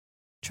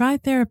Try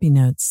Therapy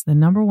Notes, the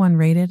 #1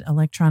 rated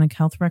electronic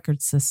health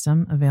record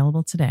system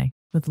available today.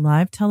 With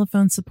live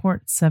telephone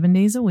support 7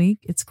 days a week,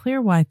 it's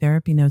clear why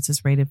Therapy Notes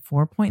is rated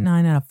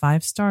 4.9 out of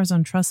 5 stars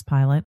on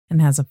Trustpilot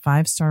and has a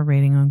 5-star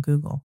rating on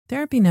Google.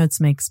 Therapy Notes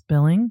makes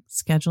billing,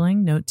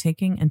 scheduling,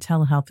 note-taking, and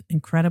telehealth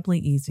incredibly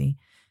easy.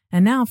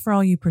 And now, for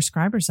all you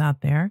prescribers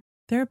out there,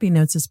 Therapy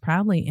Notes is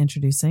proudly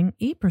introducing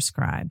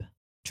ePrescribe.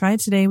 Try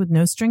it today with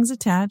no strings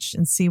attached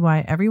and see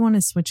why everyone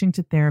is switching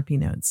to Therapy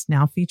Notes,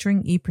 now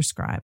featuring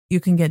ePrescribe. You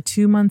can get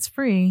 2 months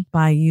free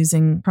by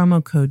using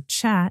promo code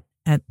CHAT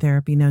at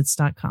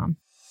therapynotes.com.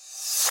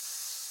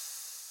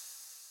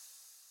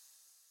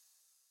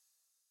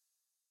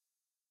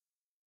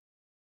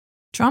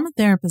 Trauma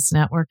Therapist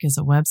Network is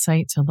a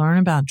website to learn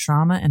about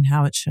trauma and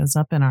how it shows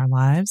up in our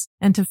lives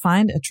and to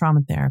find a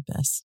trauma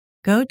therapist.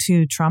 Go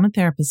to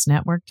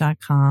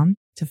traumatherapistnetwork.com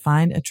to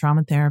find a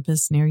trauma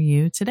therapist near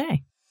you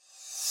today.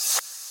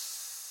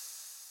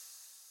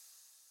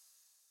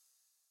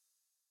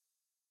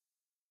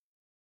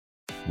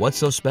 What's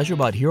so special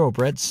about Hero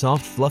Bread's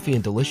soft, fluffy,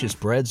 and delicious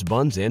breads,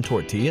 buns, and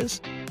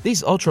tortillas?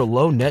 These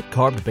ultra-low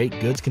net-carb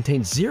baked goods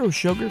contain zero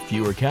sugar,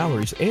 fewer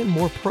calories, and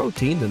more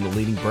protein than the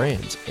leading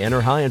brands, and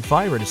are high in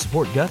fiber to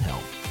support gut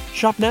health.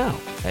 Shop now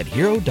at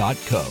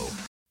hero.co.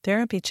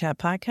 Therapy Chat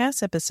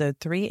Podcast, episode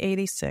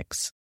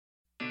 386.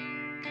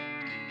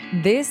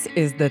 This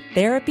is the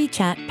Therapy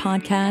Chat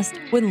Podcast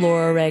with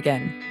Laura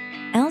Reagan,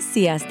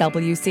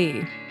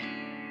 LCSWC.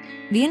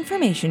 The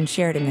information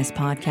shared in this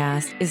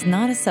podcast is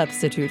not a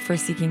substitute for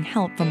seeking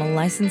help from a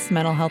licensed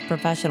mental health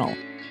professional.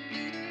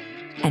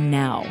 And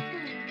now,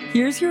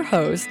 here's your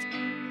host,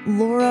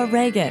 Laura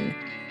Reagan,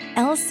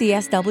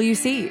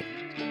 LCSWC.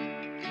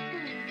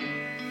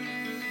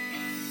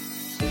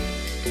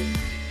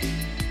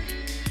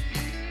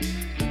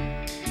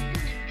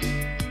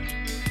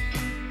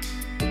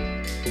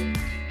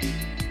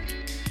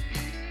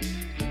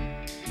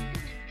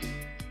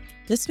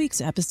 This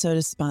week's episode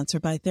is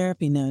sponsored by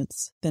Therapy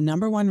Notes, the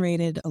 #1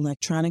 rated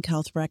electronic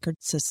health record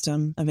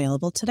system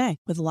available today.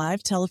 With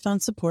live telephone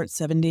support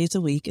 7 days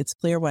a week, it's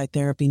clear why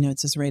Therapy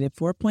Notes is rated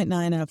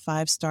 4.9 out of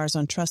 5 stars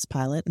on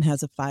Trustpilot and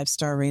has a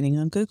 5-star rating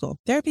on Google.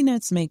 Therapy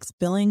Notes makes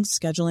billing,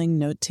 scheduling,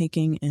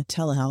 note-taking, and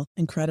telehealth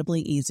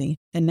incredibly easy.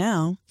 And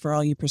now, for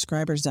all you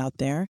prescribers out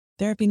there,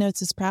 Therapy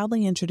Notes is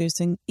proudly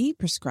introducing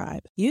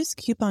ePrescribe. Use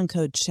coupon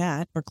code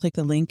CHAT or click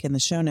the link in the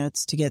show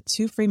notes to get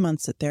 2 free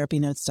months at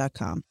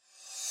therapynotes.com.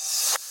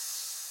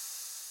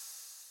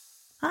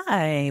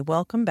 Hi,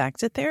 welcome back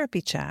to Therapy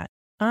Chat.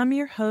 I'm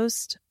your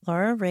host,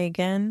 Laura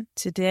Reagan.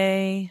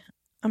 Today,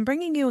 I'm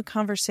bringing you a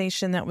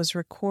conversation that was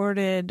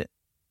recorded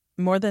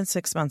more than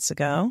 6 months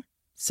ago.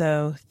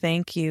 So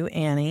thank you,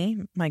 Annie,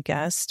 my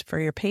guest, for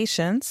your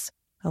patience.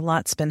 A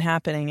lot's been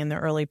happening in the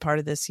early part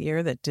of this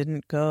year that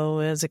didn't go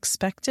as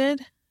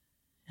expected,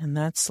 and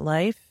that's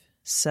life.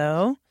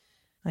 So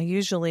I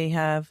usually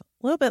have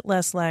a little bit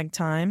less lag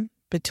time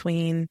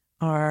between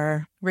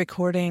our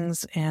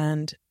recordings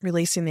and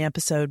releasing the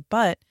episode,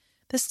 but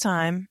this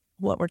time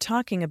what we're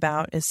talking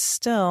about is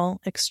still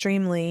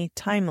extremely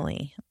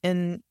timely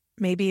and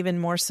maybe even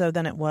more so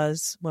than it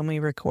was when we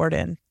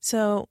recorded.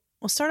 So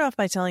we'll start off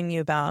by telling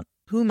you about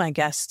who my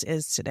guest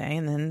is today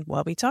and then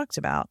what we talked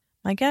about.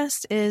 My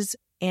guest is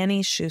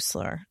Annie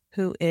Schuessler,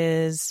 who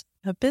is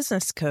a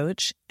business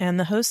coach and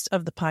the host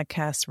of the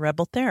podcast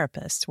Rebel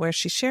Therapist, where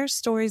she shares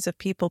stories of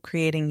people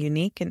creating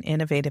unique and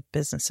innovative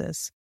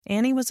businesses.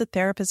 Annie was a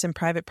therapist in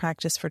private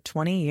practice for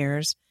 20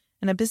 years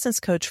and a business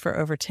coach for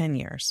over 10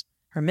 years.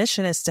 Her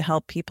mission is to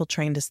help people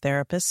trained as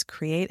therapists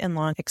create and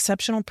launch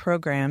exceptional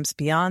programs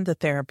beyond the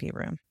therapy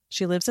room.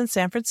 She lives in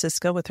San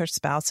Francisco with her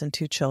spouse and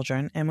 2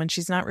 children, and when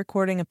she's not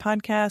recording a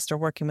podcast or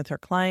working with her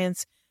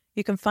clients,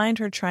 you can find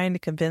her trying to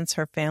convince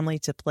her family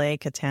to play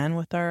Catan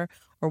with her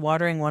or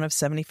watering one of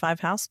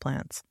 75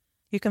 houseplants.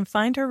 You can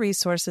find her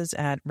resources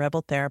at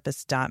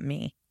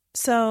rebeltherapist.me.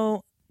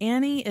 So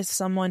Annie is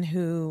someone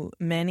who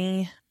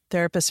many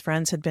therapist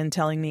friends had been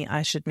telling me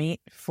I should meet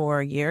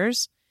for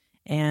years,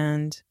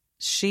 and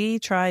she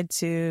tried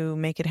to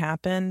make it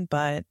happen,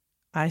 but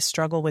I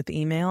struggle with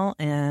email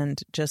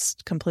and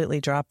just completely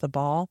dropped the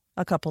ball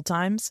a couple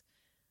times.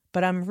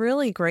 But I'm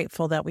really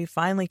grateful that we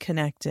finally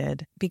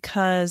connected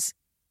because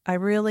I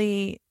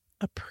really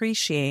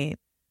appreciate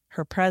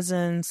her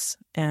presence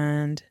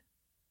and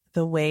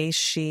the way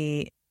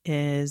she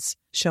is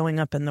showing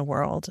up in the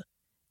world.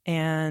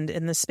 And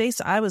in the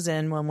space I was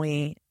in when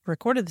we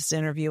recorded this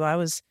interview, I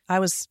was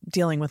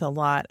dealing with a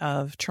lot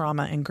of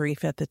trauma and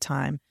grief at the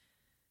time.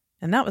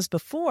 And that was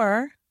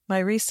before my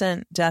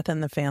recent death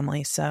in the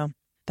family. So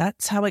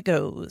that's how it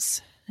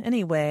goes.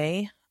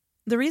 Anyway,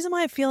 the reason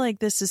why I feel like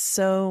this is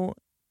so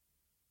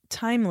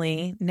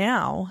timely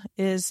now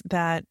is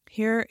that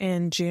here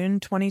in June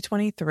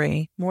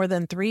 2023, more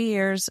than 3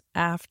 years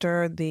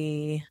after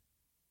the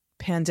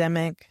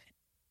pandemic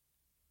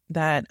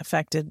that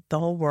affected the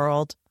whole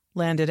world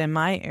landed in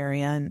my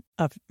area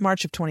of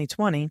March of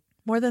 2020,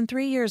 more than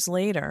 3 years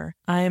later,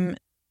 I'm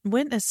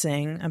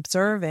witnessing,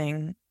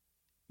 observing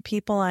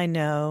people I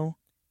know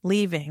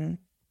leaving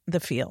the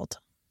field.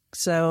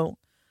 So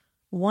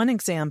one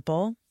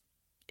example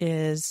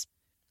is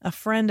a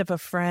friend of a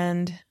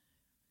friend.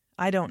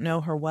 I don't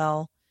know her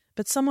well,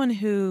 but someone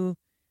who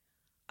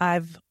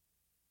I've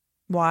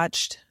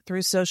watched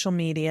through social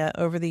media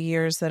over the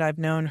years that I've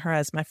known her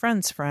as my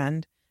friend's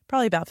friend.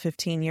 Probably about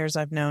 15 years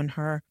I've known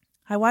her.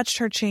 I watched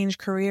her change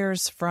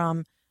careers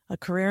from a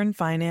career in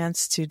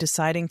finance to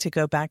deciding to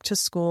go back to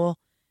school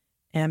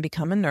and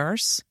become a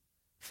nurse,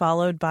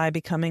 followed by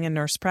becoming a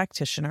nurse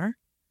practitioner.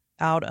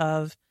 Out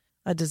of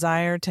a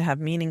desire to have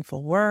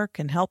meaningful work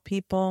and help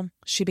people,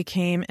 she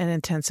became an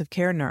intensive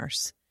care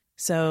nurse.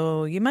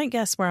 So you might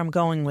guess where I'm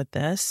going with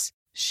this.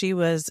 She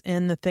was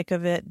in the thick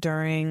of it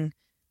during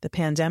the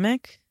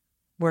pandemic,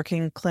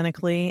 working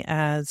clinically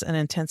as an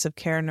intensive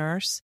care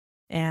nurse.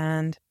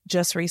 And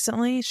just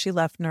recently, she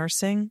left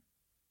nursing.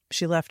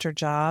 She left her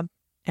job,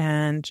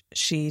 and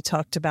she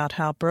talked about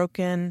how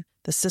broken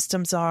the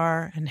systems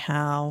are and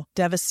how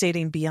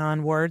devastating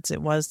beyond words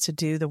it was to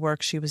do the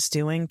work she was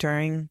doing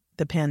during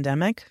the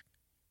pandemic.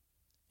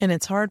 And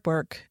it's hard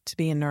work to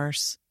be a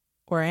nurse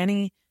or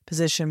any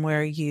position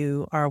where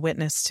you are a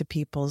witness to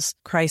people's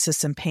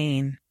crisis and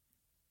pain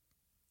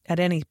at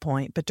any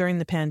point. But during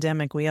the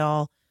pandemic, we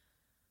all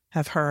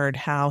have heard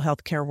how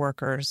healthcare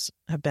workers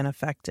have been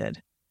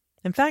affected.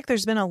 In fact,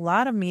 there's been a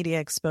lot of media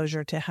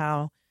exposure to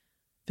how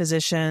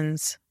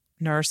physicians,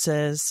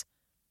 nurses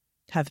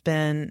have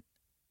been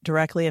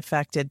directly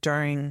affected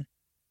during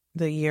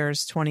the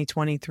years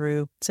 2020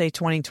 through, say,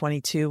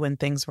 2022, when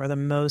things were the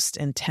most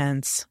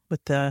intense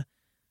with the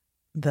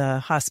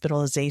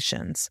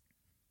hospitalizations.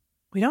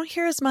 We don't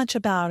hear as much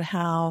about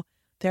how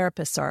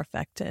therapists are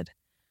affected,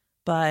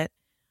 but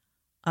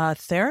a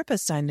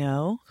therapist I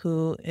know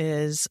who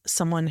is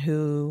someone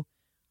who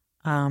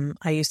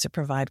I used to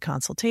provide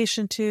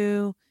consultation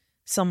to,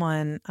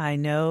 someone I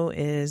know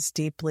is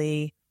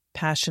deeply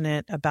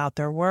passionate about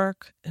their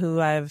work, who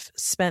I've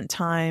spent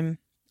time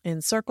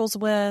in circles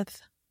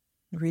with,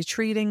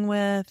 retreating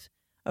with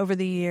over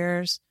the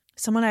years,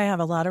 someone I have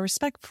a lot of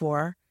respect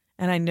for,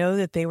 and I know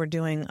that they were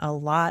doing a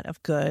lot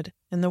of good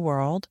in the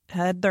world,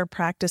 had their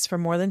practice for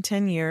more than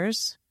 10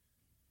 years.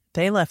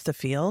 They left the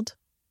field,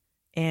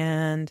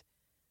 and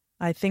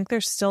I think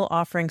they're still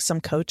offering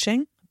some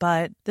coaching,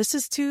 but this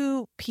is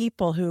two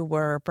people who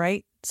were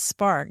bright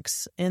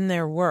sparks in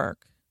their work,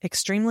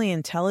 extremely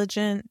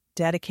intelligent,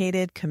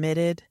 dedicated,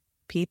 committed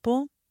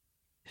people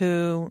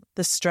who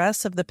the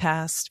stress of the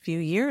past few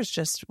years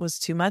just was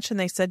too much. And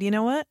they said, you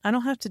know what? I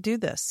don't have to do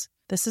this.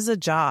 This is a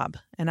job,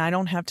 and I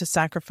don't have to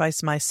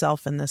sacrifice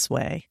myself in this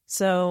way.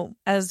 So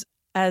as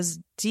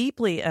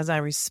deeply as I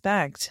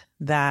respect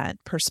that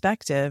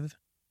perspective,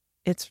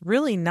 it's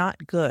really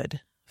not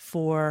good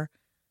for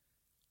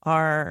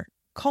our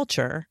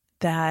culture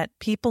that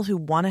people who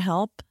want to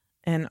help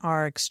and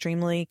are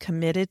extremely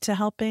committed to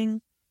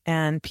helping,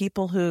 and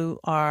people who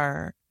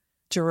are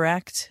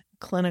direct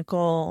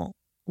clinical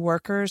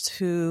workers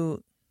who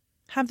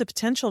have the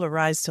potential to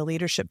rise to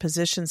leadership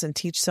positions and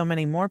teach so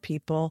many more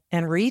people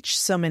and reach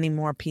so many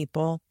more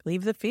people,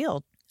 leave the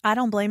field. I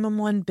don't blame them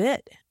one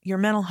bit. Your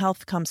mental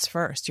health comes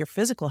first. Your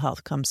physical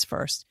health comes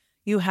first.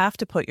 You have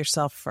to put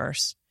yourself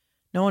first.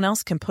 No one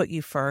else can put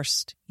you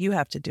first. You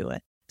have to do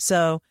it.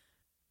 So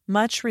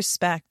much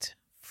respect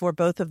for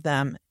both of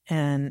them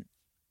and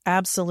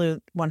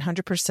absolute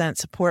 100%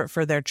 support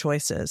for their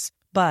choices.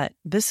 But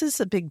this is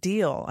a big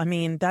deal. I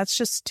mean, that's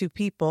just two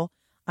people.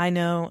 I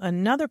know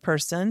another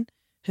person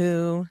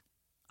who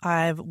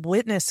I've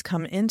witnessed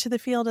come into the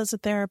field as a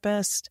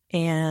therapist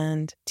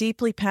and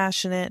deeply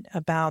passionate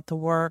about the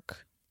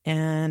work.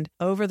 And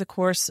over the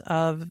course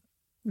of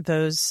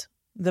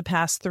the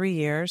past 3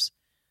 years,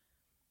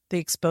 the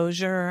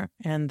exposure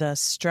and the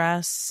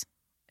stress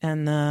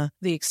and the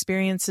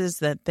experiences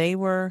that they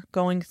were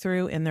going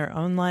through in their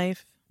own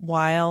life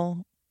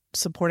while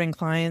supporting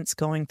clients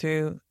going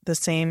through the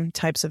same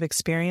types of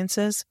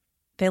experiences,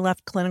 they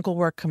left clinical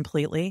work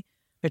completely.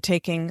 They're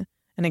taking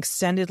an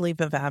extended leave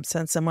of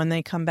absence, and when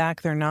they come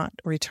back, they're not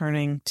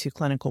returning to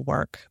clinical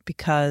work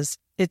because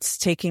it's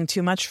taking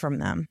too much from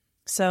them.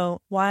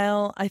 So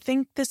while I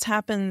think this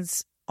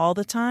happens all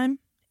the time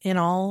in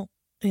all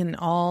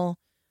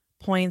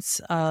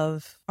points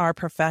of our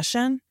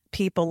profession,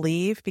 people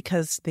leave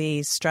because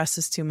the stress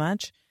is too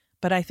much.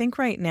 But I think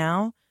right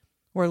now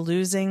we're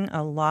losing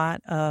a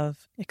lot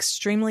of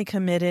extremely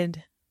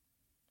committed,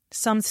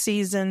 some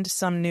seasoned,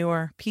 some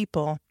newer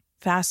people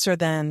faster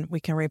than we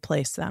can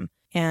replace them.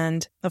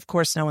 And of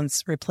course, no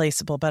one's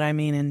replaceable, but I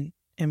mean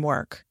in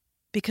work.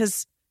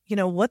 Because, you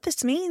know, what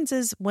this means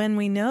is when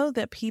we know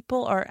that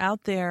people are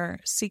out there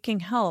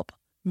seeking help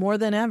more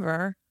than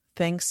ever,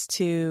 thanks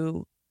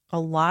to a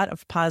lot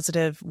of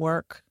positive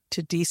work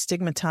to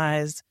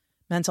destigmatize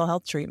mental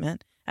health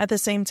treatment. At the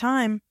same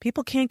time,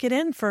 people can't get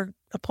in for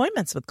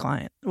appointments with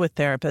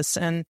therapists,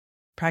 and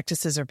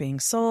practices are being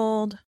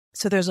sold.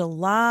 So there's a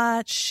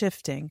lot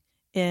shifting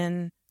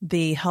in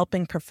the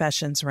helping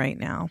professions right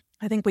now.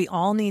 I think we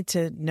all need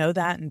to know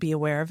that and be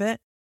aware of it.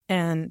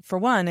 And for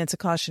one, it's a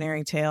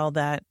cautionary tale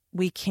that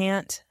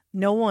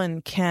no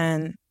one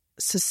can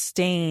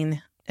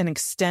sustain an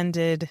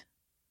extended,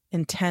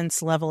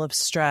 intense level of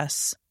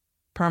stress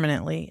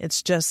permanently.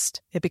 It's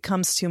just, it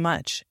becomes too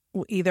much.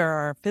 Either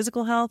our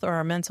physical health or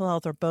our mental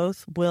health or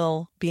both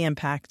will be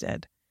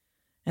impacted.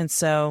 And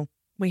so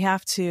we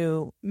have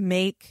to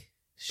make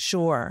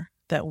sure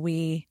that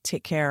we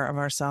take care of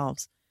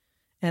ourselves.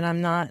 And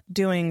I'm not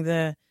doing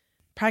the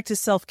practice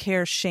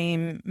self-care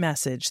shame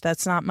message.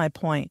 That's not my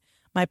point.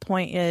 My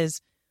point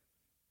is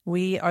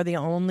we are the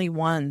only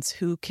ones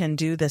who can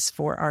do this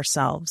for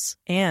ourselves.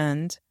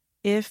 And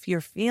if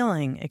you're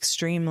feeling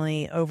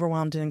extremely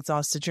overwhelmed and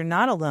exhausted, you're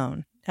not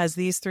alone. As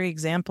these 3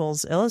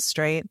 examples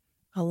illustrate,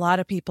 a lot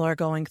of people are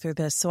going through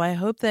this. So I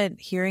hope that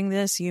hearing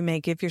this, you may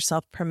give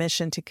yourself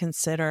permission to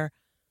consider,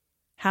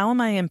 how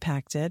am I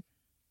impacted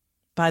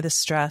by the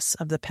stress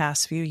of the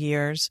past few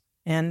years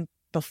and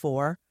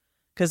before?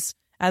 Because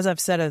as I've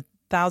said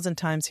 1,000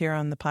 times here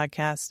on the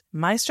podcast,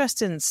 my stress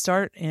didn't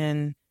start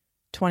in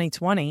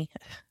 2020.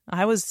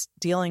 I was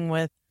dealing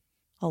with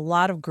a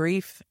lot of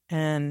grief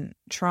and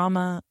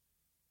trauma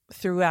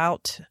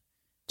throughout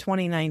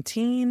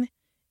 2019.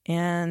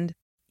 And,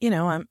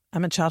 I'm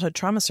a childhood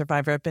trauma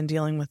survivor. I've been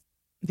dealing with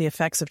the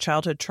effects of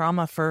childhood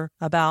trauma for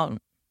about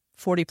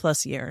 40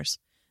 plus years.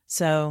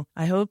 So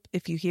I hope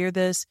if you hear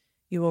this,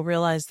 you will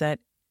realize that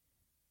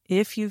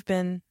if you've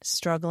been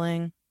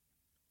struggling,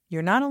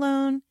 you're not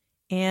alone,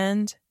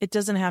 and it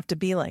doesn't have to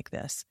be like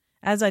this.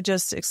 As I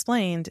just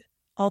explained,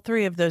 all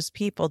 3 of those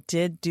people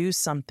did do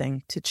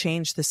something to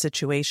change the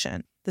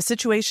situation. The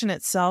situation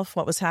itself,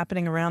 what was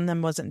happening around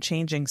them, wasn't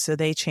changing, so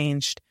they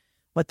changed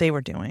what they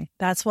were doing.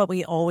 That's what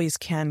we always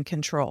can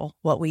control,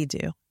 what we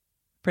do.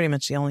 Pretty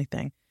much the only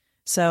thing.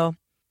 So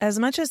as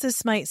much as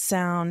this might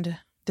sound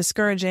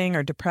discouraging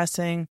or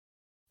depressing,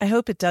 I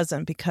hope it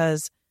doesn't,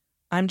 because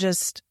I'm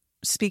just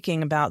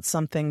speaking about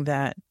something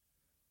that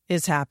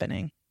is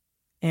happening.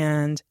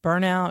 And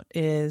burnout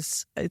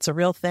it's a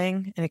real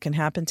thing, and it can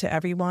happen to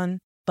everyone,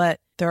 but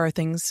there are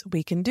things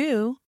we can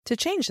do to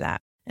change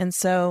that. And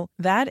so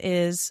that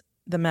is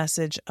the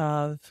message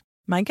of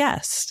my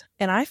guest.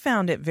 And I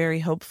found it very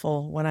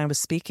hopeful when I was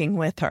speaking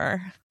with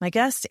her. My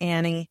guest,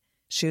 Annie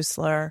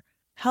Schuessler,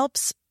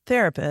 helps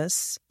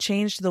therapists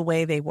change the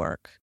way they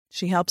work.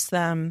 She helps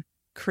them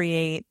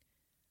create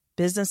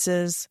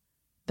businesses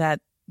that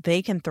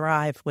they can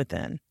thrive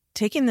within.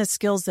 Taking the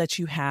skills that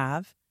you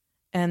have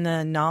and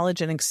the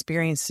knowledge and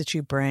experience that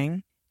you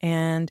bring,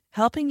 and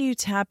helping you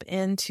tap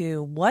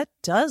into what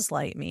does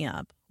light me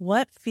up,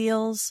 what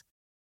feels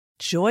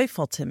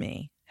joyful to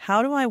me,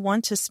 how do I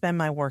want to spend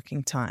my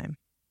working time,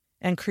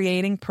 and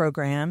creating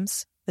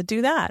programs that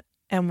do that.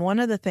 And one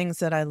of the things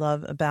that I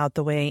love about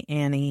the way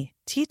Annie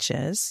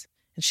teaches,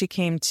 and she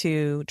came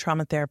to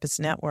Trauma Therapist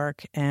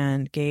Network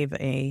and gave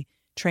a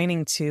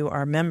training to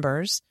our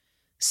members.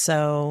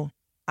 So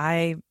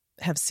I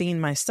have seen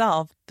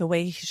myself, the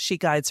way she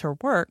guides her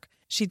work,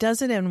 she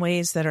does it in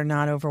ways that are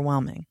not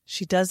overwhelming.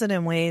 She does it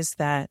in ways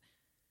that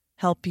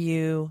help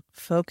you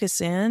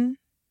focus in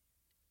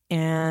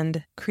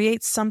and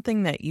create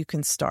something that you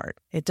can start.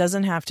 It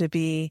doesn't have to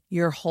be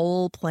your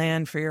whole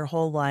plan for your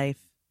whole life,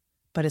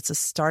 but it's a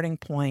starting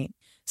point,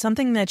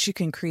 something that you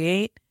can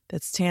create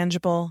that's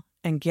tangible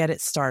and get it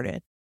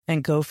started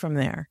and go from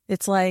there.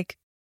 It's like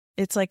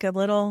a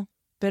little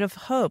bit of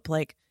hope.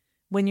 Like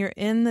when you're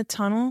in the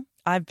tunnel,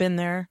 I've been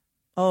there.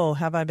 Oh,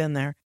 have I been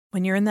there?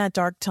 When you're in that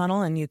dark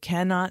tunnel and you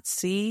cannot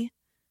see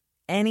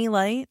any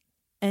light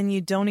and you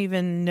don't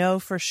even know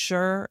for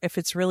sure if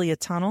it's really a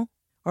tunnel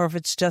or if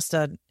it's just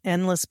an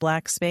endless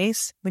black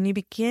space, when you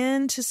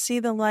begin to see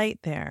the light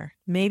there,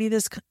 maybe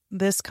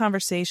this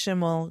conversation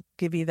will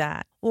give you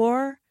that.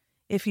 Or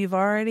if you've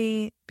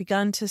already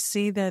begun to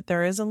see that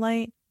there is a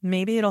light,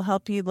 maybe it'll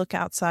help you look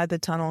outside the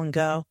tunnel and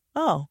go,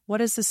 oh, what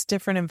does this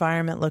different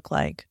environment look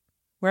like?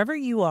 Wherever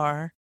you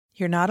are,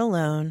 you're not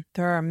alone.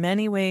 There are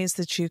many ways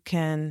that you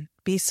can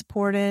be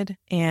supported,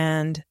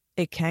 and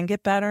it can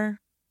get better.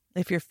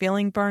 If you're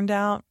feeling burned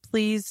out,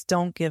 please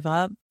don't give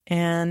up.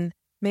 And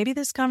maybe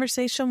this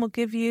conversation will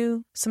give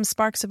you some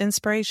sparks of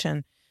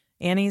inspiration.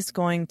 Annie's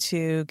going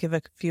to give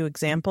a few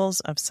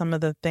examples of some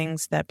of the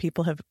things that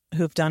people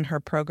who've done her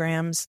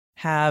programs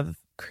have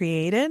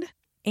created.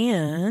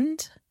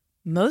 And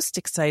most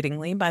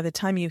excitingly, by the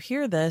time you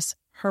hear this,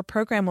 her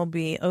program will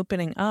be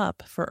opening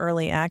up for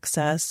early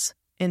access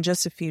in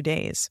just a few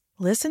days.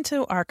 Listen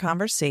to our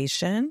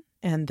conversation,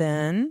 and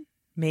then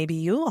maybe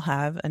you will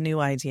have a new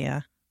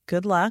idea.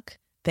 Good luck.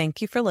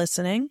 Thank you for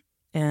listening,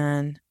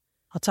 and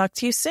I'll talk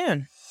to you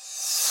soon.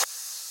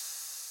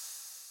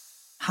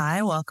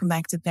 Hi, welcome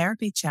back to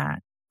Therapy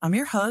Chat. I'm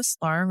your host,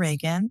 Laura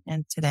Reagan,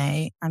 and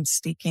today I'm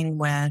speaking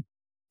with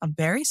a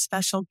very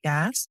special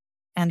guest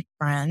and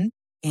friend,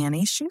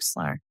 Annie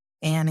Schuessler.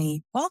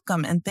 Annie,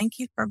 welcome, and thank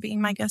you for being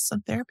my guest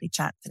on Therapy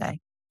Chat today.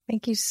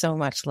 Thank you so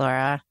much,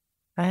 Laura.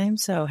 I'm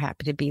so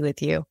happy to be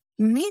with you.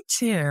 Me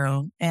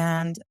too.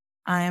 And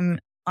I'm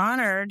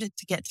honored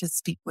to get to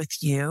speak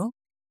with you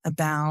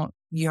about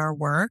your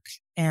work.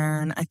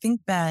 And I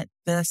think that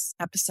this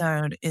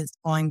episode is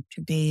going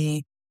to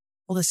be,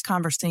 this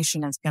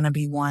conversation is going to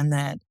be one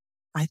that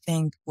I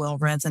think will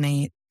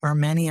resonate for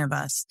many of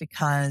us,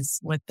 because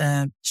with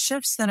the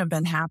shifts that have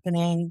been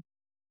happening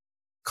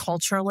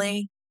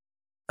culturally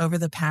over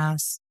the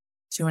past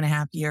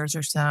 2.5 years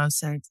or so,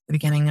 since the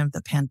beginning of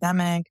the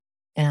pandemic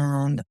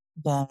and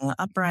the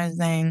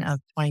uprising of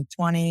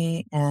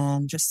 2020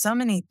 and just so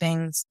many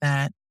things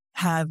that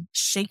have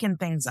shaken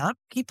things up,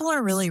 people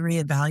are really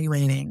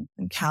reevaluating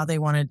how they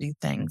want to do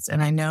things.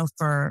 And I know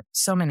for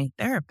so many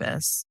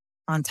therapists,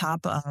 on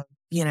top of,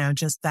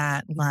 just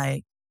that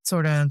like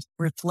sort of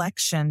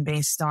reflection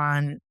based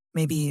on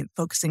maybe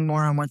focusing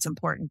more on what's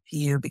important to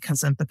you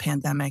because of the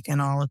pandemic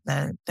and all of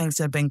the things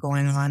that have been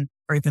going on,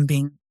 or even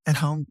being at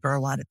home for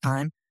a lot of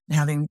time and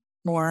having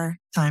more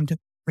time to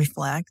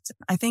reflect.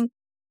 I think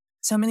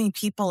so many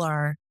people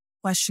are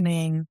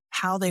questioning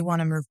how they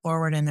want to move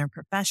forward in their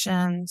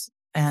professions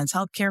as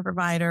healthcare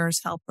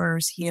providers,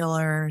 helpers,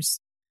 healers,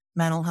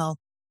 mental health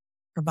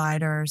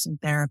providers, and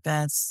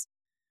therapists.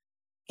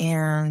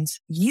 And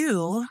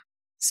you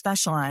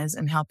specialize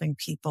in helping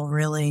people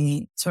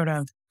really sort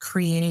of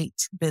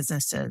create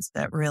businesses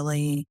that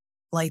really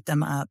light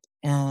them up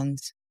and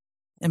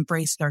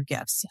embrace their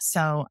gifts.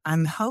 So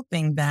I'm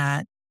hoping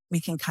that we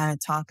can kind of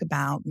talk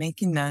about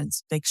making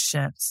those big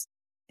shifts,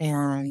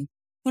 and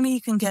maybe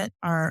you can get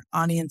our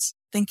audience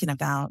thinking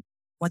about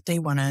what they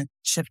want to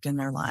shift in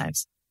their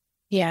lives.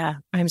 Yeah,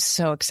 I'm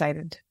so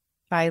excited.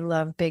 I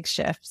love big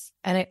shifts.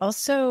 And I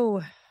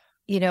also,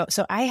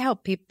 so I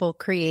help people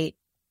create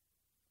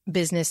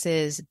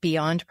businesses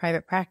beyond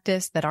private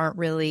practice that aren't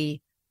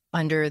really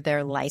under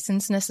their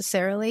license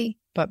necessarily,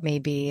 but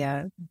maybe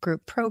a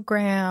group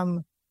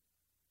program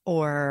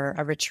or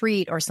a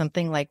retreat or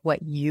something like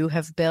what you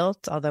have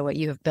built, although what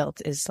you have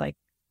built is like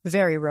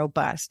very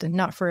robust and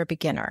not for a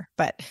beginner,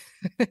 but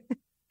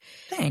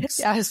Thanks.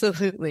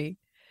 Absolutely.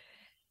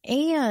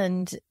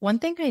 And one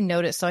thing I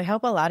noticed, so I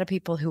help a lot of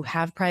people who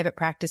have private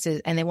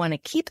practices and they want to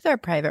keep their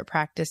private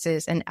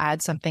practices and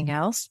add something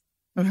else.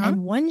 Mm-hmm.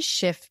 And one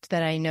shift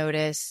that I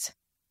notice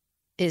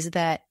is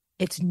that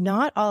it's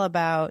not all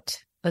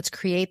about, let's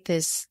create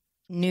this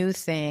new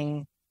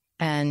thing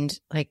and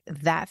like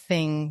that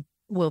thing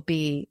will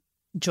be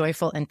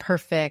joyful and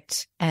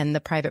perfect and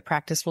the private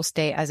practice will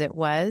stay as it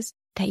was.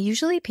 That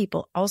usually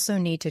people also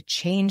need to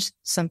change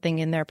something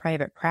in their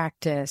private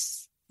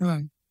practice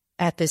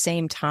at the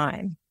same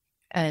time.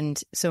 And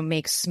so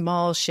make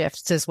small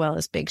shifts as well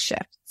as big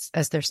shifts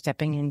as they're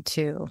stepping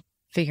into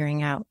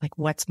figuring out like,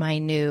 what's my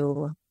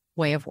new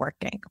way of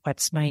working?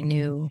 What's my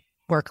new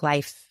work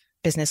life,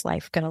 business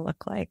life going to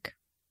look like?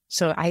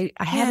 So I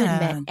haven't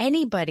met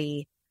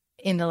anybody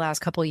in the last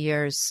couple of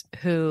years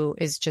who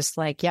is just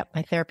like, yep,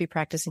 my therapy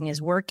practicing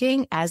is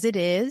working as it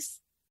is.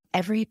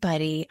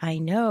 Everybody I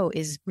know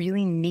is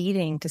really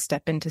needing to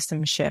step into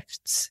some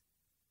shifts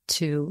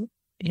to,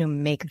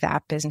 make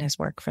that business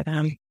work for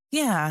them.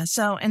 Yeah.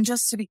 So, and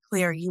just to be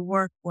clear, you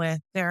work with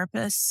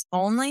therapists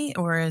only,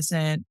 or is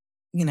it,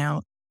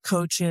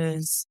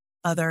 coaches,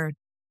 other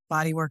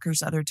body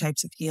workers, other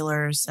types of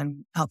healers,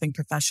 and helping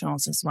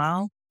professionals as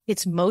well?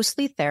 It's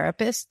mostly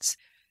therapists.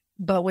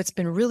 But what's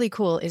been really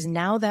cool is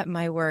now that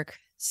my work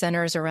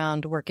centers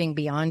around working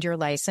beyond your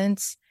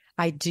license,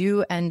 I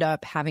do end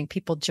up having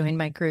people join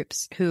my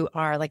groups who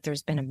are like,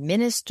 there's been a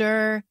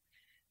minister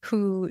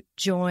who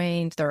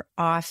joined. There are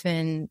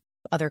often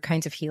other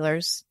kinds of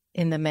healers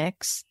in the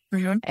mix.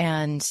 Mm-hmm.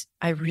 And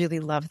I really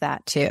love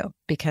that too,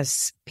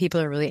 because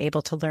people are really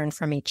able to learn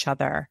from each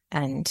other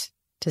and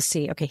to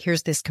see, okay,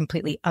 here's this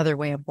completely other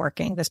way of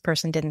working. This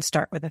person didn't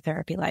start with a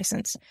therapy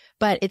license,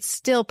 but it's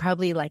still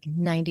probably like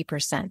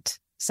 90%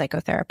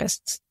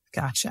 psychotherapists.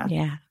 Gotcha.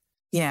 Yeah.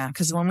 Yeah.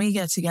 Because when we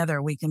get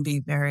together, we can be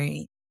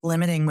very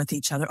limiting with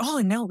each other.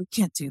 Oh, no, we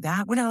can't do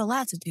that. We're not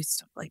allowed to do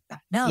stuff like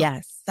that. No,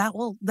 yes,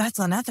 that's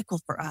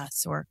unethical for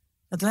us, or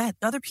that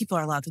other people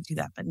are allowed to do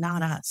that, but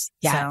not us.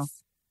 Yes. So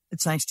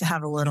it's nice to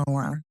have a little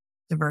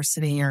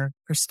diversity or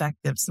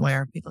perspectives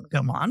where people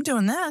go, well, I'm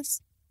doing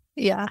this.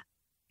 Yeah.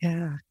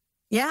 Yeah.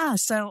 Yeah.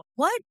 So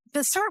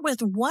to start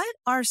with, what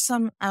are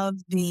some of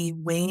the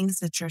ways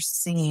that you're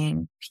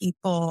seeing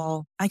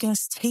people, I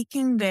guess,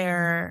 taking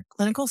their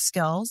clinical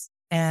skills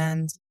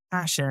and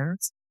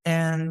passions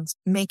and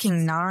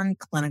making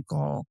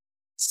non-clinical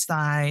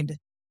side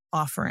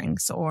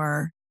offerings,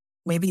 or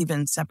maybe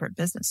even separate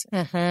businesses?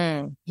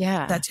 Mm-hmm.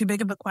 Yeah. That too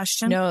big of a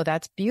question? No,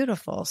 that's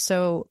beautiful.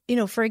 So,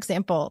 for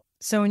example,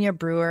 Sonia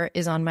Brewer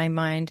is on my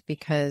mind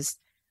because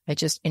I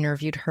just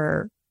interviewed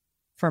her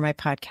for my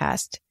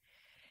podcast.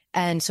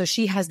 And so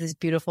she has this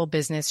beautiful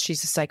business.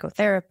 She's a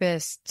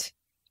psychotherapist,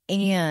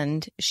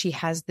 and she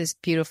has this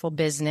beautiful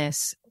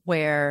business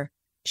where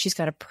she's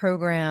got a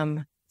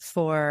program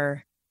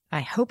for,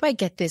 I hope I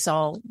get this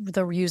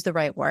use the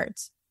right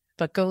words,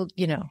 but go,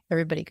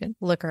 everybody can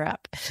look her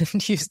up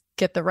and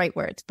get the right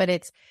words. But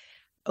it's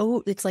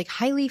like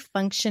highly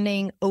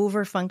functioning,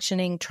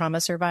 over-functioning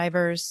trauma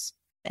survivors.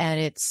 And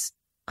it's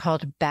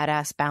called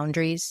Badass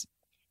Boundaries.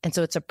 And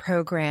so it's a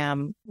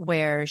program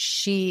where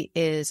she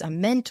is a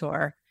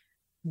mentor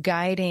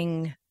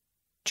guiding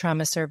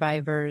trauma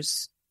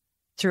survivors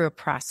through a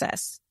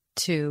process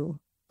to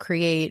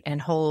create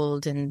and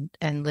hold and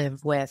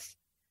live with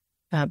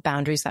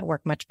boundaries that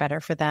work much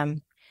better for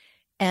them.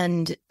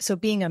 And so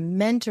being a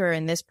mentor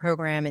in this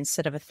program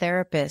instead of a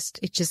therapist,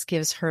 it just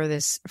gives her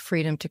this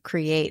freedom to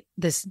create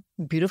this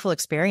beautiful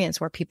experience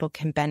where people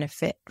can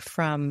benefit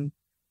from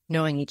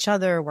knowing each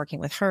other, working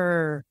with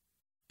her,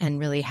 and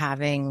really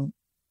having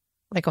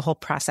like a whole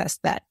process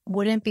that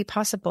wouldn't be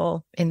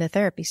possible in the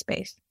therapy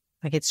space.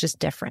 Like it's just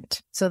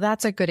different. So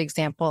that's a good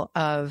example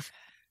of,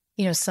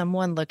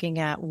 someone looking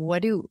at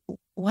what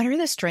are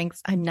the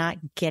strengths I'm not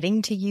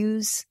getting to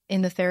use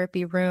in the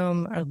therapy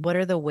room, or what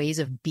are the ways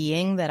of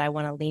being that I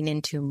want to lean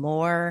into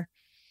more,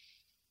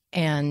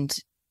 and,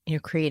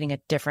 creating a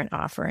different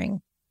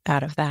offering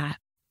out of that.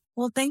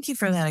 Well, thank you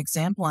for that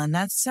example. And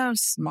that's so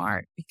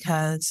smart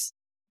because,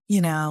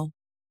 in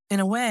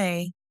a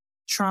way,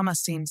 trauma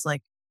seems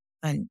like,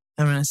 I'm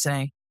going to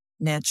say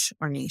niche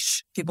or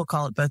niche. People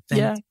call it both things.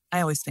 Yeah.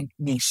 I always think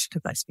niche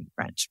because I speak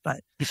French, but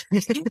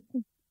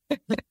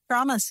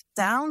trauma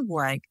sounds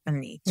like a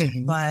niche,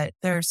 but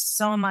there's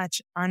so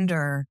much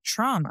under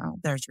trauma.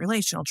 There's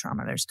relational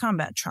trauma. There's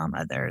combat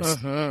trauma. There's,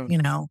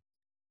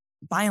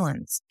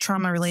 violence,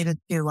 trauma related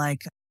to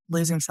like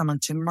losing someone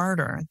to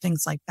murder,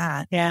 things like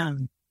that. Yeah.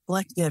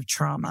 Collective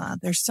trauma.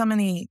 There's so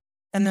many.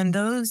 And then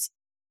those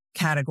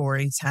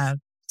categories have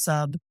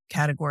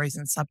subcategories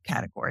and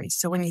subcategories.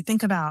 So when you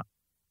think about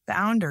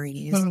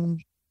boundaries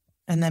and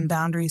then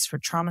boundaries for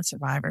trauma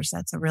survivors,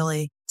 that's a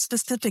really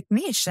specific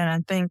niche. And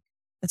I think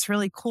it's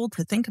really cool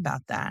to think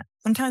about that.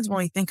 Sometimes when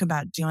we think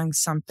about doing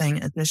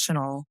something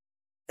additional,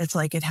 it's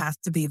like it has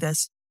to be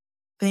this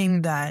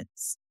thing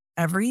that's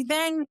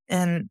everything.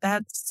 And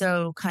that's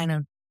so kind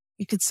of,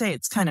 you could say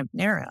it's kind of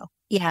narrow.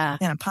 Yeah.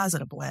 In a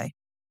positive way.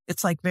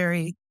 It's like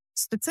very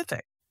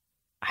specific.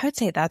 I would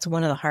say that's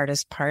one of the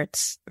hardest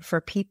parts for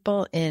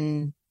people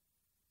in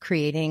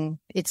creating.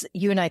 It's,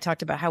 you and I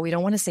talked about how we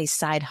don't want to say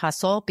side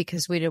hustle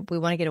because we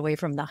want to get away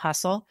from the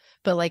hustle,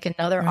 but like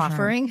another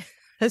offering,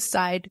 a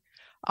side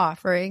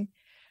offering,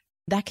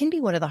 that can be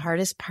one of the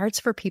hardest parts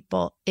for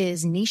people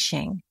is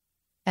niching.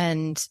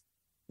 And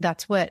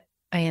that's what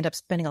I end up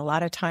spending a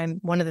lot of time.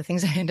 One of the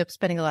things I end up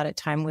spending a lot of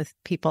time with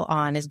people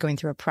on is going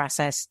through a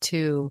process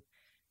to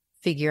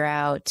figure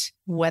out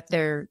what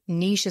their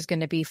niche is going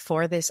to be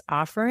for this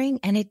offering.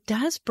 And it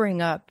does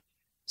bring up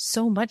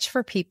so much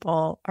for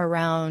people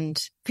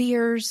around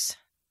fears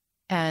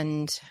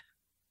and,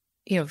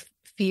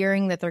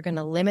 fearing that they're going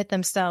to limit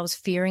themselves,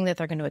 fearing that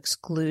they're going to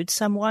exclude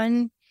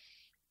someone,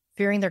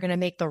 fearing they're going to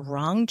make the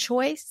wrong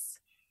choice.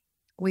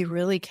 We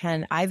really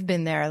can. I've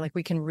been there. Like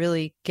we can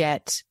really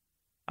get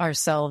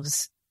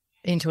ourselves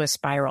into a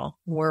spiral,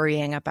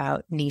 worrying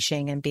about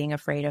niching and being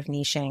afraid of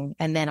niching.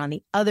 And then on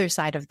the other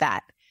side of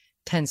that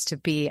tends to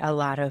be a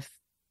lot of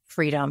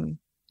freedom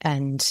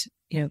and,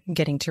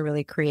 getting to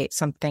really create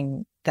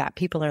something that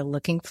people are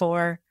looking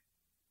for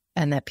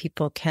and that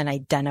people can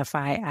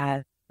identify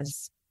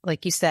as,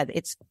 like you said,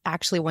 it's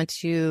actually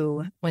once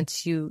you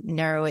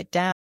narrow it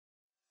down.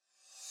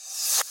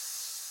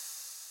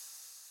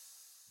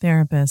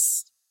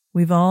 Therapists,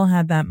 we've all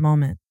had that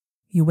moment.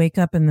 You wake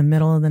up in the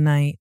middle of the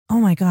night. Oh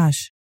my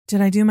gosh,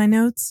 did I do my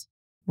notes?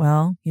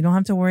 Well, you don't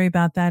have to worry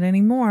about that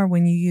anymore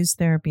when you use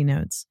Therapy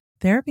Notes.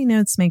 Therapy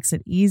Notes makes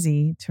it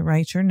easy to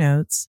write your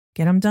notes,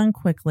 get them done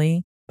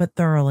quickly, but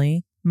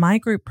thoroughly. My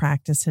group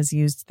practice has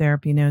used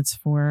Therapy Notes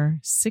for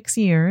 6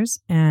 years,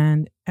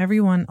 and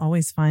everyone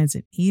always finds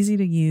it easy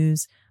to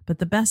use. But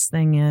the best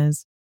thing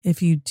is,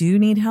 if you do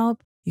need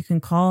help, you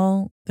can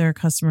call their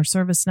customer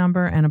service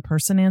number and a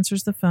person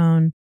answers the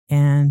phone.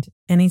 And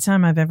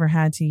anytime I've ever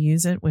had to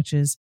use it, which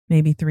is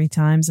maybe 3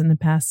 times in the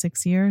past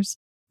 6 years,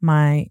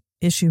 my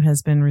issue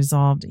has been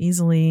resolved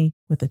easily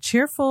with a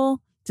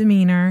cheerful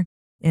demeanor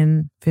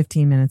in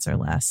 15 minutes or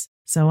less.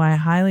 So I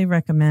highly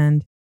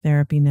recommend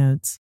Therapy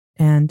Notes.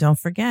 And don't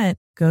forget,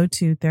 go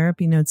to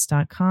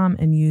therapynotes.com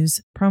and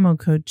use promo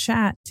code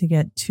CHAT to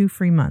get 2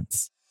 free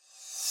months.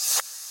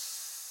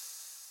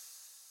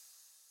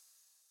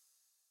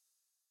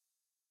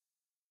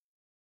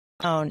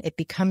 It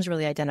becomes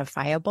really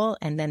identifiable.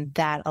 And then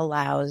that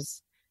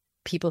allows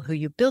people who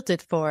you built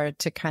it for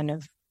to kind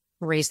of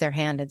raise their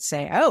hand and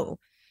say, oh,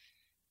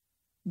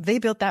 they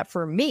built that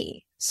for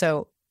me.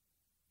 So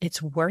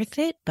it's worth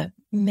it. But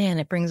man,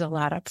 it brings a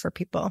lot up for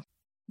people.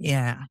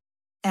 Yeah.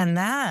 And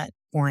that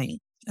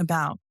point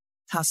about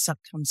how stuff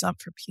comes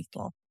up for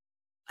people,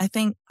 I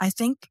think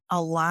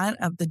a lot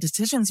of the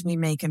decisions we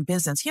make in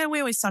business, we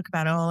always talk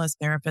about, as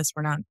therapists,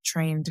 we're not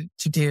trained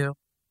to do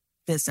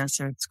business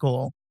or at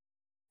school.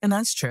 And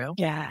that's true.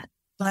 Yeah.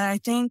 But I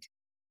think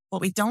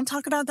what we don't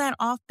talk about that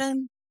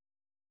often,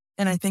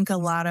 and I think a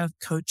lot of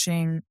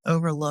coaching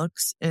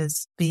overlooks,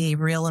 is the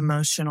real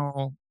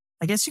emotional,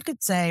 I guess you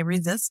could say,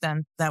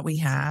 resistance that we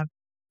have.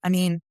 I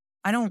mean,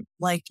 I don't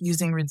like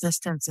using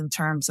resistance in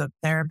terms of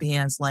therapy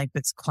as like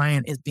this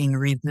client is being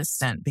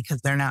resistant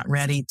because they're not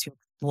ready to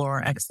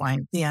explore X, Y,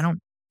 and Z. I don't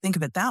think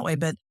of it that way,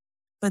 but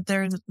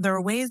there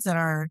are ways that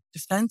our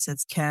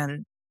defenses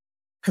can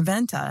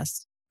prevent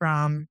us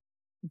from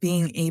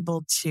being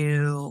able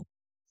to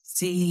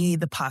see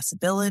the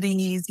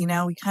possibilities. We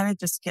kind of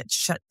just get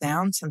shut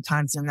down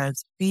sometimes in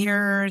those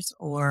fears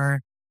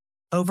or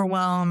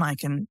overwhelm. I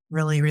can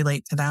really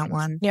relate to that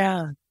one.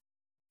 Yeah.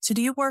 So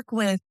do you work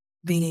with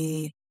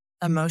the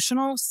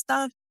emotional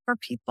stuff for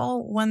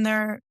people when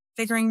they're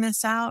figuring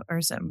this out? Or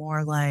is it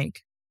more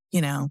like,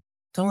 don't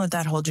let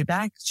that hold you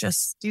back.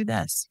 Just do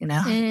this,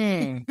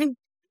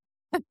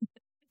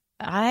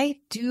 I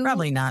do.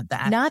 Probably not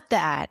that. Not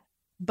that.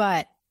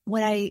 But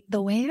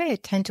the way I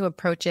tend to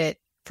approach it,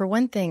 for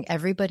one thing,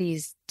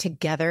 everybody's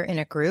together in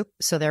a group.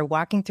 So they're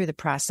walking through the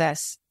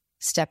process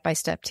step by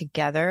step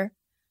together.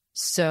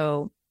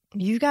 So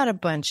you've got a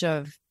bunch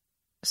of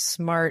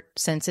smart,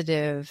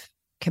 sensitive,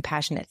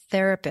 compassionate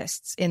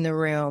therapists in the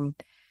room.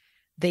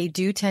 They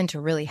do tend to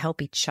really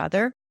help each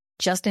other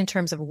just in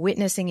terms of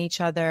witnessing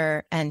each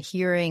other and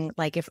hearing,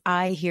 like, if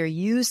I hear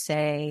you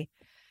say,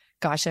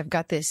 gosh, I've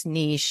got this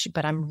niche,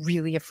 but I'm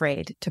really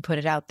afraid to put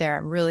it out there.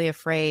 I'm really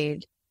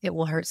afraid it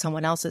will hurt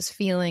someone else's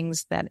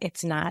feelings, that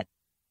it's not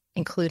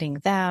including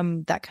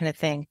them, that kind of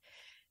thing.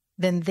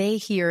 Then they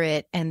hear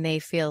it and they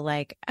feel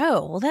like,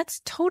 oh, well,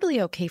 that's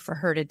totally okay for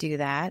her to do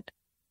that.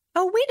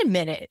 Oh, wait a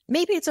minute.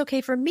 Maybe it's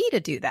okay for me to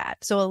do that.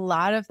 So a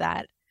lot of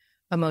that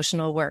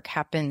emotional work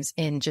happens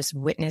in just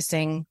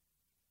witnessing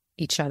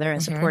each other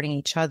and supporting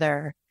each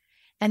other.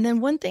 And then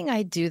one thing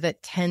I do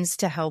that tends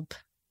to help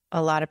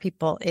a lot of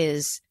people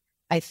is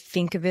I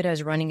think of it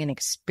as running an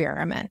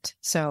experiment.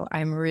 So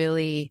I'm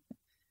really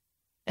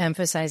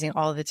emphasizing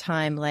all the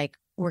time, like,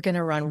 we're going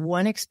to run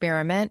one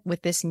experiment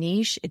with this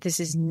niche. This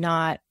is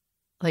not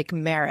like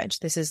marriage.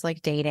 This is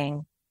like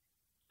dating.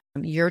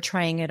 You're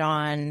trying it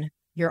on.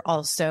 You're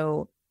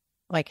also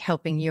like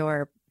helping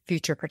your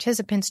future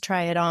participants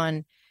try it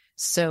on.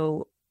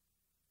 So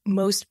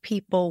most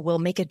people will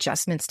make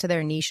adjustments to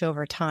their niche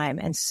over time.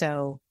 And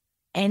so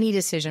any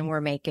decision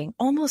we're making,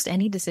 almost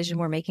any decision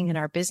we're making in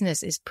our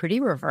business is pretty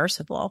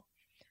reversible.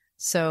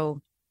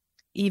 So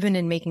even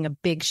in making a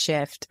big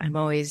shift, I'm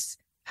always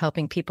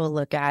helping people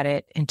look at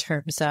it in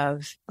terms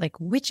of like,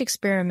 which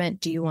experiment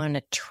do you want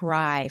to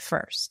try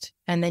first?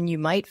 And then you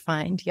might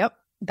find, yep,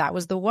 that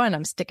was the one.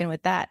 I'm sticking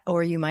with that.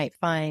 Or you might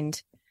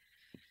find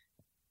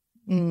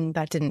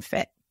that didn't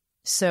fit.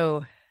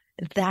 So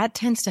that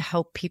tends to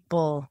help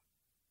people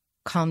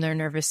calm their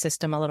nervous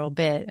system a little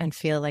bit and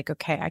feel like,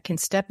 okay, I can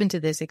step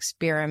into this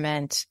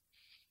experiment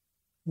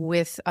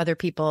with other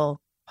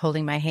people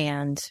holding my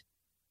hand,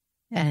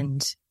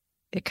 and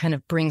it kind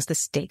of brings the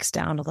stakes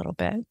down a little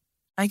bit.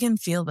 I can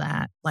feel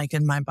that like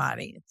in my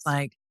body. It's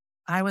like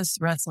I was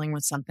wrestling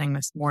with something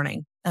this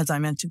morning, as I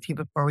mentioned to you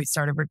before we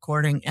started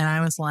recording. And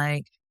I was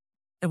like,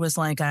 it was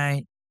like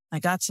I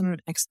got some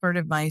expert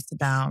advice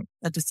about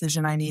a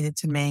decision I needed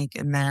to make.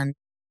 And then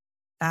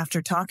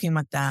after talking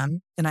with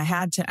them, then I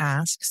had to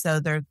ask. So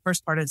the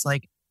first part is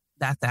like,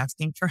 that's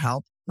asking for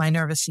help. My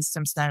nervous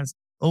system says,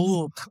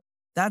 oh,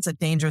 that's a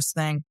dangerous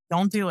thing.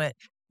 Don't do it.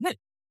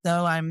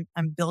 So I'm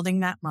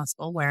building that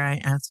muscle where I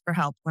ask for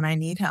help when I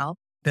need help.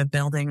 Been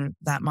building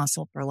that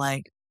muscle for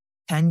like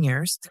 10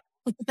 years,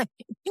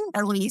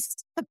 at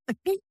least.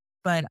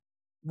 But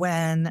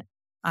when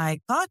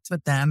I talked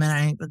with them and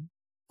I was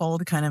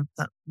told kind of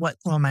what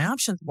some of my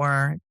options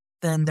were,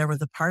 then there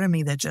was a part of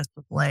me that just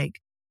was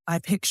like, I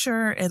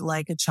picture it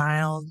like a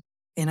child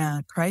in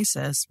a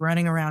crisis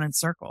running around in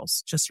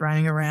circles, just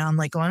running around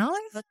like going,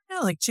 oh,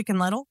 like Chicken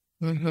Little,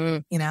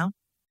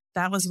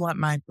 that was what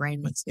my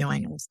brain was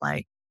doing. It was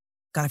like,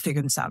 got to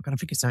figure this out. Got to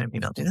figure this out.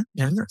 Maybe I'll do that.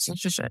 Yeah, that's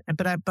just shit.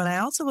 But I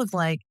also was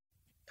like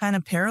kind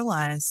of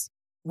paralyzed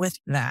with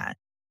that,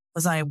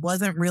 was I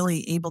wasn't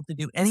really able to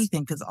do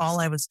anything because all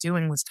I was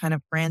doing was kind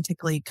of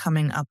frantically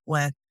coming up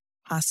with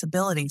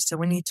possibilities. So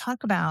when you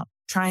talk about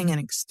trying an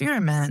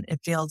experiment, it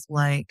feels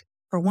like,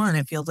 for one,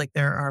 it feels like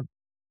there are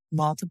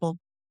multiple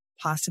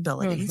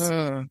possibilities.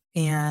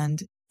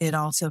 And it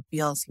also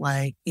feels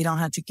like you don't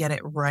have to get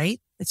it right.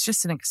 It's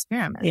just an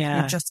experiment. Yeah.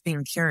 You're just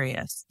being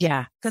curious.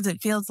 Yeah. Because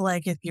it feels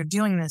like if you're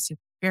doing this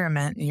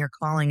experiment and you're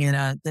calling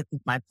it this is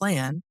my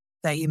plan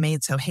that you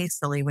made so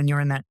hastily when you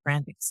were in that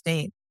frantic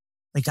state,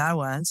 like I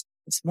was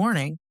this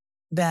morning,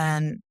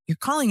 then you're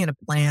calling it a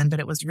plan, but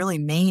it was really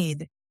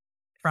made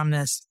from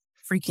this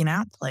freaking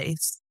out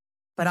place.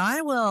 But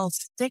I will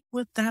stick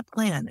with that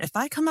plan. If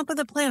I come up with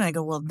a plan, I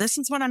go, well, this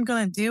is what I'm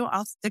going to do.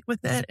 I'll stick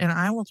with it and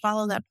I will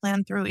follow that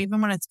plan through,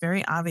 even when it's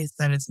very obvious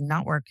that it's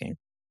not working.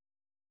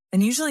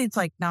 And usually it's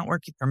like not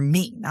working for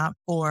me, not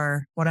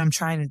for what I'm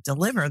trying to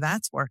deliver.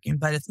 That's working,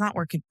 but it's not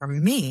working for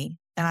me.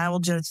 And I will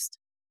just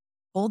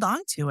hold on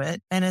to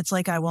it. And it's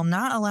like, I will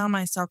not allow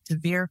myself to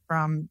veer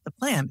from the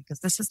plan because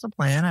this is the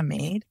plan I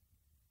made.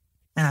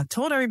 And I've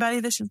told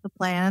everybody this is the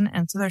plan.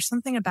 And so there's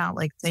something about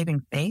like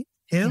saving faith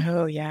too.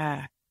 Oh,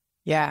 yeah.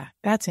 Yeah.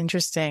 That's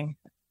interesting.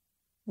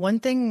 One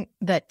thing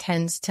that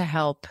tends to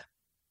help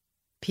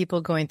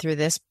people going through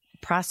this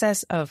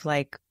process of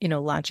like,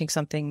 launching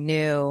something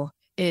new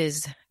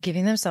is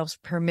giving themselves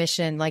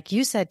permission, like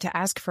you said, to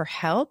ask for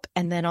help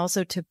and then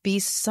also to be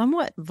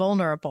somewhat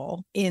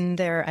vulnerable in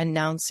their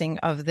announcing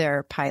of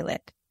their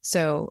pilot.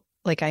 So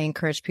like I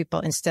encourage people,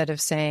 instead of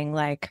saying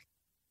like,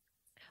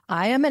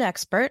 I am an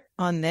expert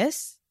on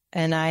this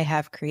and I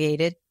have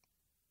created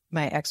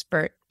my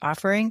expert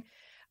offering,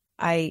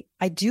 I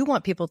do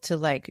want people to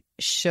like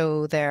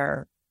show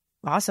their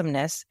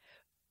awesomeness,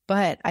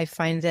 but I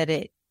find that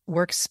it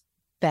works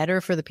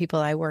better for the people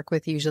I work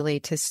with usually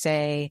to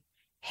say,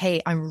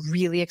 hey, I'm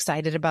really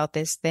excited about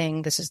this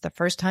thing. This is the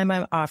first time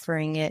I'm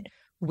offering it.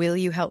 Will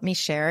you help me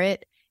share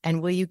it?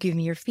 And will you give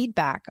me your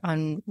feedback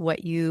on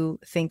what you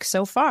think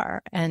so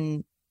far?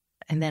 And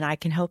then I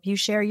can help you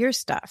share your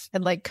stuff.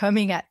 And like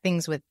coming at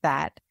things with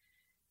that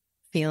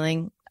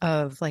feeling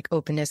of like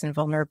openness and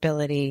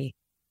vulnerability,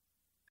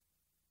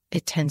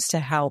 it tends to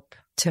help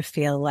to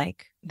feel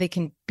like they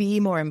can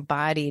be more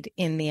embodied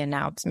in the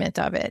announcement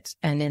of it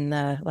and in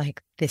the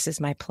like, this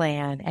is my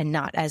plan, and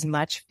not as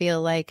much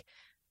feel like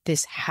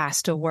this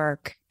has to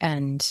work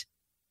and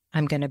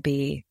I'm going to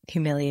be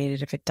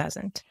humiliated if it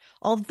doesn't.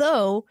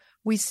 Although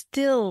we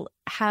still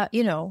have,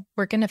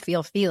 we're going to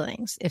feel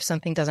feelings if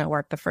something doesn't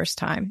work the first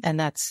time, and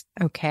that's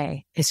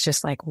okay. It's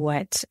just like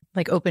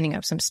opening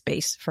up some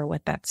space for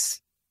what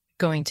that's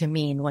going to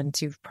mean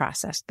once you've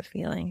processed the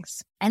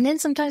feelings. And then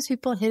sometimes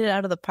people hit it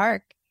out of the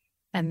park,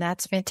 and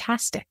that's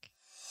fantastic.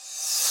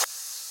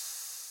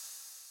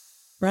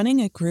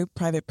 Running a group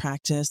private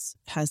practice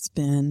has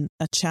been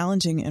a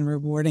challenging and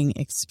rewarding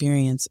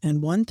experience,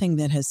 and one thing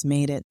that has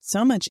made it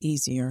so much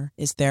easier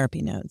is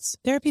Therapy Notes.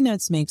 Therapy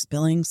Notes makes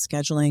billing,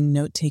 scheduling,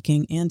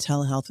 note-taking, and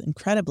telehealth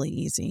incredibly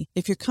easy.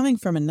 If you're coming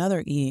from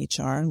another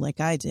EHR, like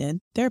I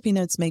did, Therapy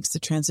Notes makes the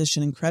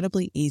transition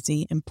incredibly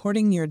easy,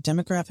 importing your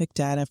demographic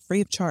data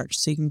free of charge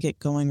so you can get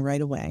going right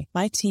away.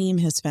 My team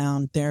has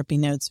found Therapy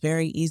Notes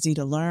very easy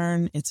to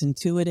learn. It's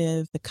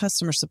intuitive. The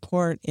customer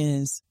support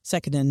is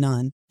second to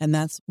none. And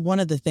that's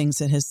one of the things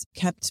that has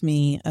kept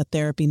me a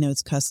Therapy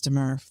Notes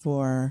customer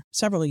for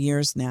several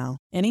years now.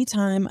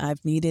 Anytime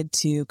I've needed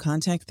to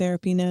contact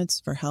Therapy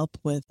Notes for help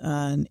with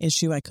an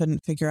issue I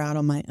couldn't figure out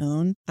on my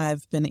own,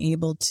 I've been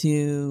able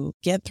to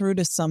get through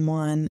to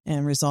someone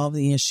and resolve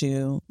the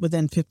issue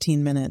within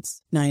 15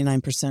 minutes,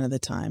 99% of the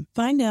time.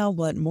 Find out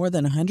what more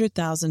than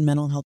 100,000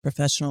 mental health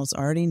professionals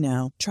already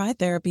know. Try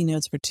Therapy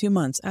Notes for 2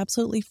 months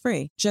absolutely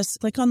free. Just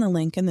click on the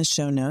link in the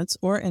show notes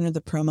or enter the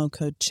promo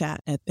code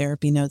CHAT at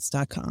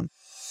therapynotes.com.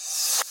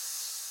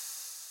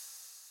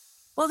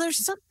 Well,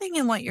 there's something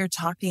in what you're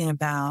talking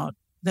about.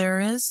 There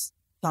is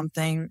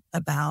something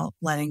about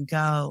letting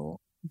go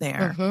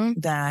there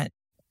that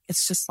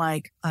it's just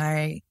like,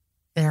 I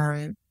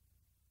don't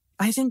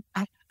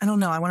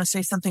know. I want to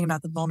say something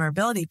about the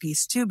vulnerability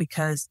piece too,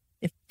 because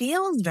it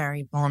feels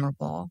very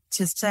vulnerable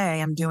to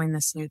say, I'm doing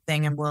this new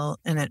thing and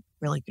it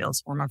really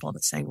feels vulnerable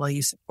to say, will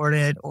you support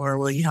it? Or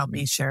will you help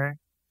me share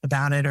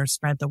about it or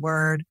spread the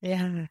word?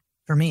 Yeah.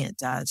 For me, it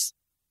does.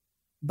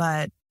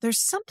 But there's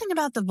something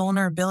about the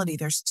vulnerability.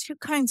 There's two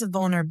kinds of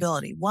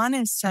vulnerability. One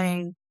is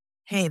saying,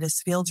 hey,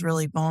 this feels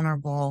really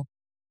vulnerable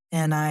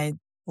and I'd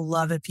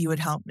love if you would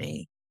help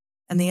me.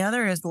 And the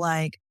other is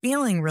like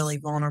feeling really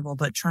vulnerable,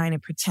 but trying to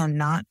pretend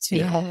not to.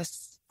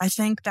 Yes. I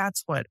think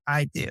that's what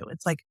I do.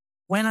 It's like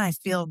when I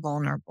feel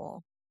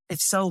vulnerable,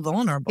 it's so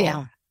vulnerable.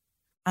 Yeah.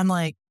 I'm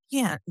like,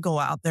 can't go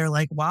out there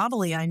like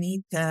wobbly. I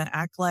need to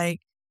act like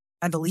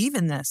I believe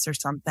in this or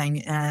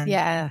something. And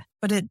yeah,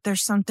 but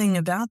there's something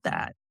about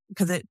that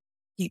because it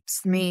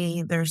keeps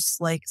me, there's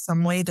like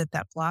some way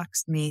that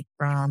blocks me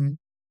from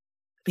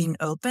being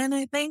open,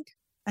 I think.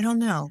 I don't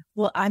know.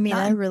 Well, I mean,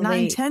 I relate. Not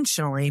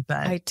intentionally,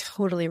 but I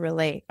totally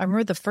relate. I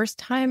remember the first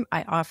time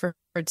I offered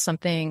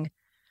something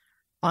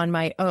on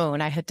my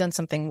own. I had done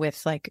something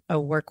with like a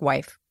work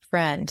wife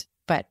friend,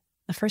 but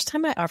the first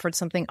time I offered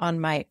something on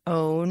my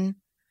own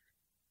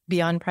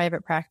beyond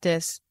private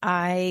practice,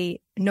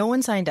 no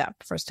one signed up,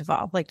 first of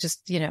all. Like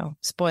just,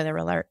 spoiler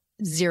alert,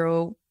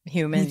 0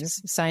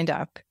 humans signed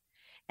up.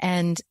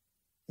 And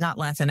not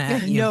laughing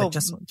at you, but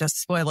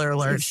just spoiler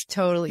alert.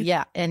 Totally.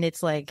 Yeah. And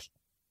it's like,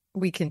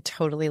 we can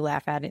totally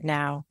laugh at it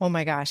now. Oh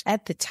my gosh.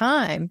 At the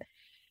time,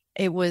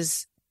 it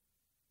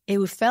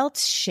felt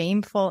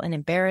shameful and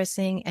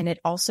embarrassing. And it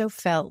also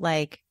felt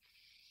like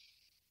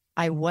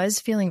I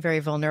was feeling very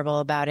vulnerable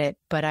about it,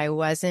 but I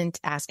wasn't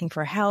asking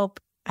for help.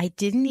 I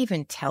didn't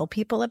even tell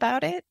people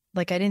about it.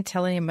 Like I didn't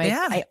tell any of my,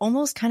 I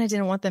almost kind of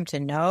didn't want them to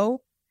know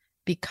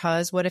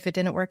because what if it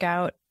didn't work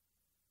out?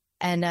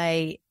 And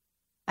I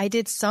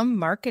did some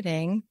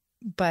marketing,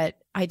 but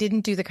I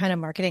didn't do the kind of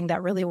marketing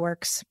that really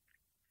works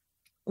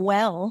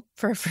well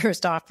for a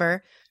first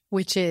offer,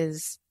 which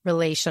is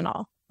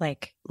relational,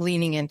 like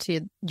leaning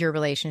into your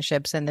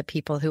relationships and the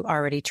people who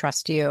already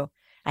trust you.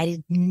 I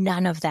did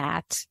none of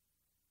that.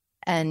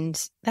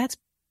 And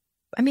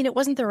it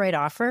wasn't the right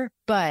offer,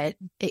 but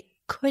it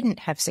couldn't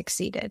have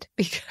succeeded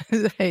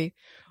because I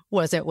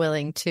wasn't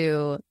willing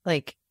to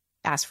like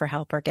ask for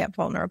help or get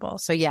vulnerable.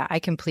 So yeah, I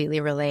completely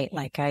relate.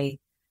 Like I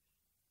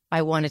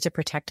wanted to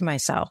protect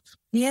myself.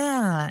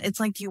 Yeah. It's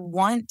like you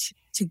want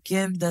to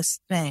give this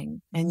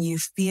thing and you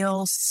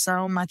feel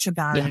so much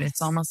about it.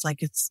 It's almost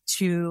like it's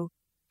too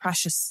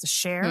precious to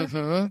share.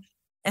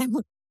 Mm-hmm.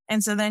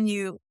 And so then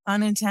you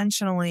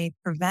unintentionally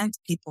prevent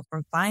people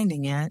from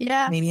finding it,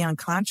 maybe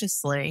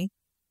unconsciously.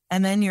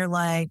 And then you're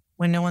like,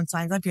 when no one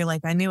signs up, you're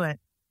like, I knew it.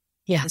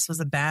 Yeah. This was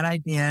a bad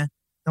idea.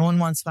 No one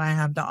wants what I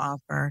have to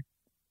offer.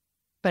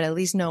 But at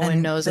least no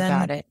one knows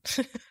about it.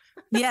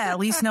 Yeah, at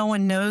least no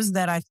one knows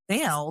that I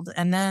failed.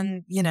 And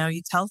then,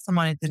 you tell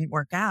someone it didn't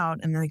work out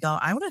and they go,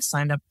 I would have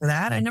signed up for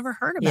that. I never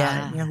heard about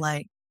it. And you're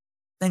like,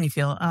 then you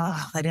feel,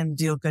 oh, I didn't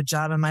do a good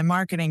job in my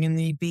marketing. And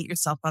then you beat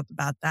yourself up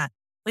about that.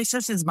 At least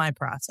this is my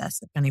process,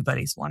 if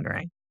anybody's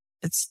wondering.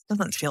 It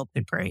doesn't feel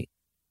too great.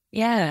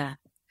 Yeah.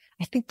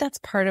 I think that's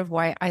part of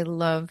why I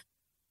love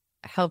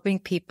helping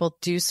people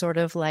do sort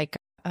of like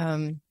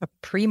a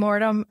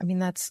pre-mortem. I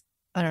mean, I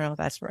don't know if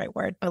that's the right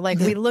word, but like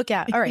we look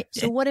at, all right,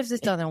 so what if this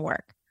doesn't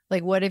work?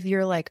 Like, what if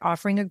you're like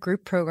offering a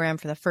group program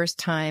for the first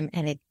time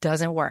and it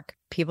doesn't work?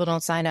 People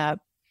don't sign up.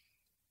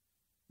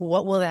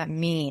 What will that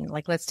mean?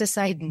 Like, let's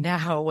decide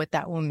now what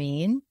that will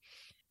mean.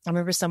 I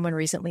remember someone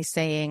recently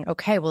saying,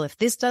 okay, well, if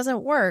this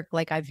doesn't work,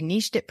 like I've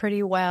niched it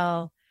pretty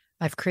well.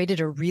 I've created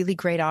a really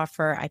great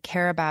offer. I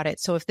care about it.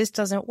 So if this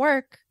doesn't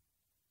work,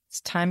 it's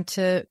time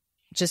to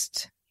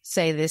just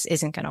say this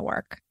isn't going to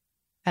work.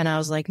 And I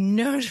was like,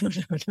 no.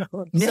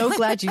 I'm so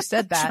glad you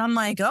said that. I'm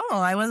like, oh,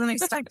 I wasn't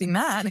expecting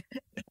that.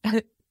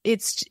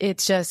 It's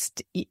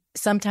just,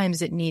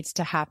 sometimes it needs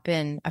to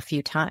happen a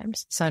few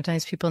times.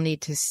 Sometimes people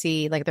need to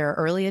see, like there are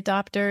early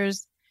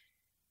adopters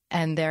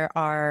and there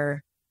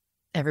are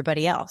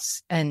everybody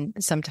else. And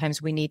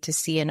sometimes we need to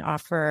see an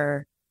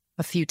offer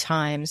a few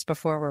times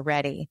before we're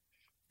ready.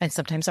 And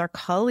sometimes our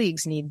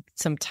colleagues need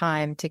some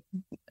time to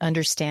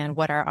understand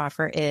what our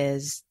offer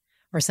is.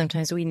 Or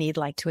sometimes we need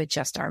like to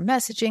adjust our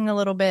messaging a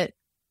little bit,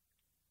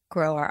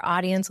 grow our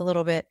audience a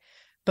little bit.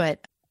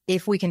 But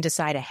if we can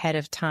decide ahead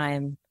of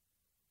time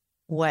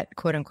what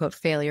quote unquote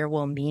failure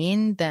will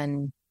mean,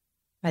 then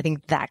I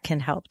think that can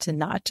help to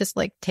not just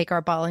like take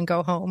our ball and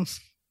go home.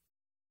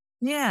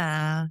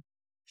 Yeah.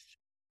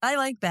 I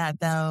like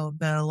that though,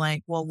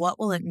 like, well, what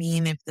will it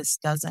mean if this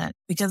doesn't?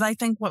 Because I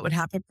think what would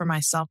happen for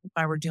myself if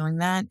I were doing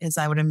that is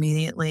I would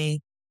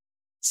immediately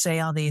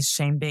say all these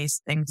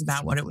shame-based things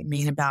about what it would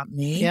mean about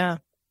me. Yeah.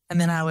 And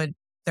then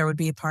there would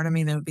be a part of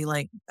me that would be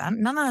like,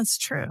 no, that's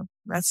true.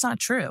 That's not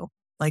true.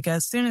 Like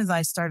as soon as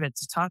I started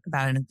to talk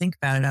about it and think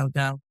about it, I would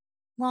go,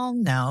 well,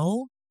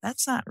 no,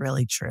 that's not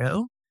really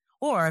true.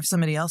 Or if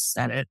somebody else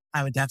said it,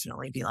 I would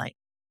definitely be like,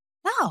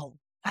 no,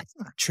 that's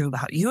not true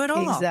about you at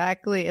all.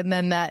 Exactly. And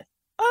then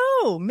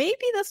oh,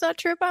 maybe that's not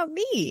true about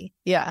me.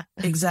 Yeah.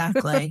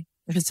 Exactly.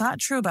 If it's not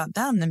true about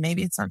them, then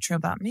maybe it's not true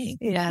about me.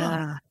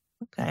 Yeah.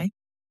 Oh, okay.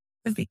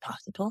 Could be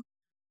possible.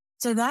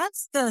 So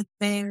that's the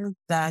thing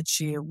that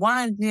you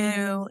want to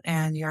do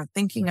and you're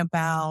thinking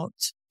about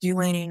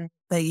doing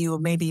that you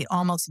maybe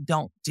almost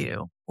don't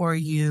do or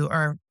you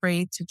are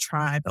afraid to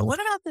try. But what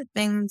about the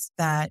things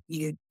that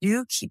you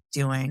do keep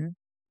doing,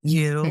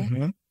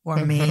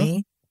 or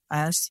me,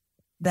 us,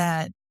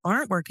 that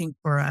aren't working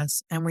for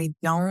us and we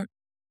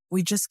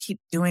just keep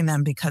doing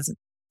them because it's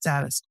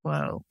status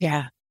quo?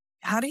 Yeah.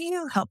 How do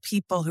you help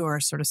people who are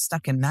sort of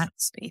stuck in that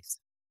space?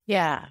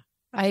 Yeah.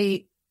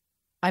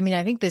 I mean,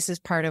 I think this is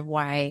part of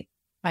why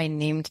I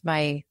named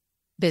my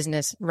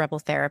business Rebel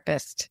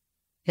Therapist,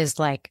 is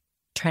like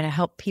trying to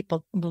help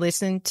people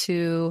listen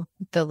to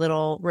the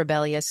little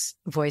rebellious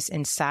voice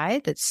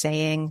inside that's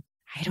saying,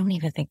 I don't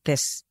even think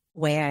this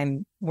way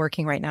I'm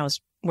working right now is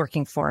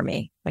working for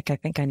me. Like, I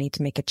think I need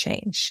to make a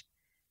change.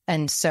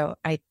 And so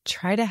I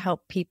try to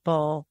help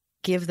people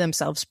give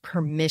themselves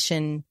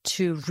permission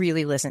to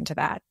really listen to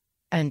that.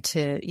 And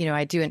to,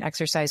 I do an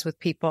exercise with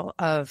people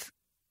of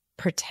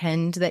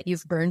pretend that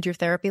you've burned your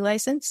therapy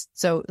license.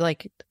 So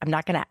like, I'm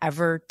not going to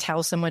ever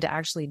tell someone to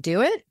actually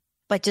do it,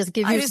 but just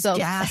give yourself.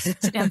 I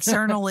just gasped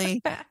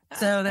internally.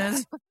 So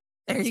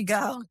there you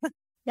go.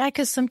 Yeah.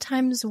 Cause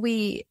sometimes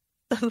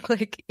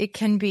like, it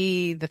can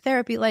be the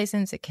therapy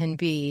license, it can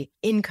be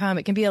income,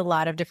 it can be a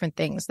lot of different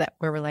things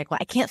where we're like, well,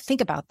 I can't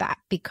think about that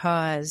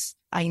because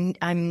I'm,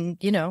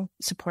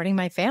 supporting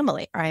my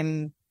family.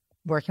 I'm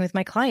working with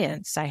my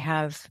clients.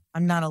 I'm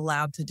not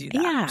allowed to do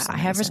that. Yeah. I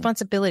have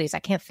responsibilities. I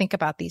can't think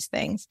about these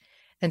things.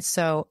 And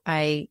so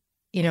I,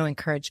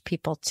 encourage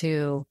people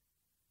to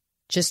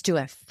just do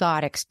a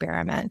thought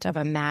experiment of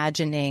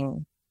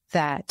imagining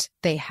that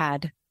they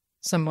had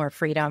some more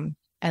freedom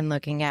and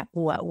looking at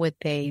what would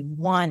they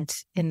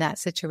want in that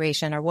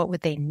situation or what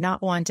would they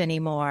not want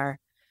anymore.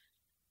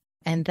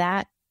 And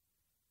that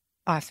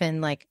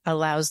often like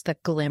allows the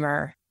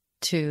glimmer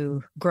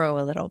to grow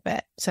a little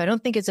bit. So I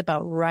don't think it's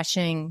about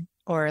rushing,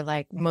 or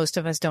like most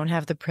of us don't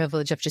have the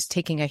privilege of just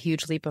taking a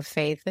huge leap of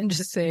faith and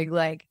just saying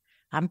like,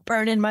 I'm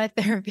burning my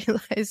therapy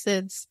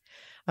license.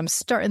 I'm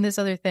starting this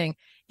other thing.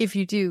 If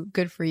you do,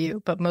 good for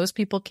you. But most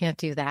people can't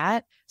do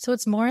that. So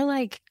it's more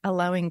like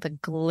allowing the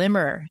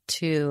glimmer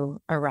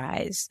to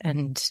arise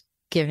and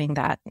giving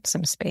that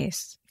some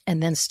space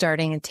and then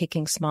starting and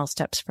taking small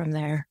steps from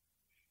there.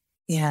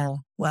 Yeah.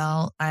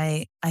 Well,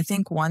 I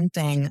think one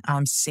thing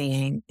I'm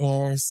seeing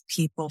is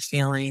people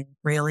feeling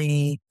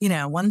really,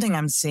 one thing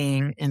I'm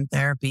seeing in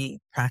therapy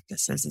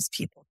practices is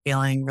people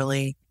feeling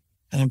really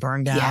kind of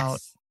burned out,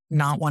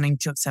 not wanting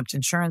to accept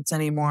insurance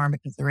anymore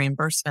because the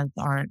reimbursements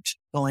aren't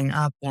going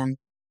up in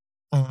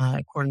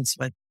accordance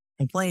with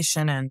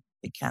inflation and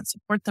they can't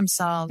support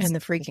themselves. And the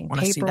freaking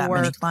want to see that many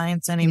paperwork.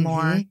 clients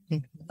anymore.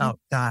 Oh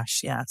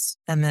gosh, yes.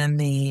 And then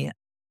the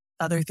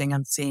other thing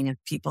I'm seeing is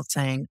people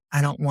saying,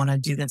 I don't want to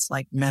do this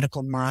like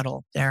medical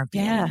model therapy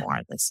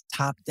anymore. This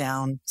top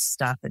down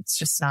stuff. It's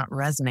just not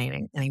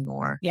resonating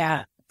anymore.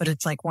 Yeah. But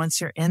it's like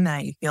once you're in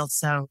that, you feel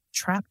so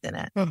trapped in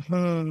it.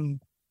 Mm-hmm.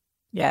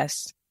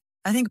 Yes.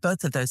 I think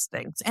both of those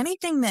things.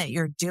 Anything that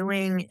you're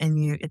doing and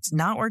it's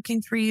not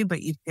working for you,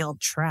 but you feel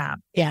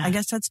trapped. Yeah. I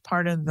guess that's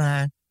part of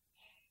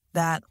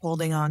that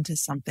holding on to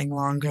something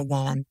longer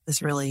than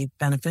is really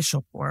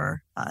beneficial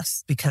for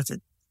us, because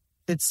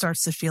it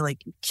starts to feel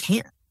like you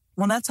can't.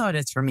 Well, that's how it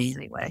is for me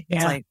anyway. Yeah.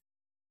 It's like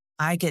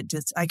I get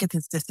this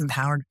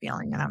disempowered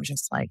feeling, and I'm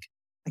just like,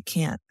 I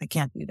can't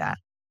do that.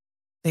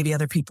 Maybe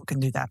other people can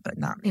do that, but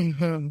not me.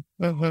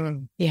 Mm-hmm.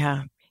 Mm-hmm.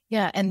 Yeah.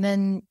 Yeah. And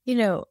then,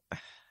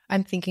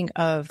 I'm thinking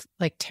of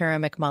like Tara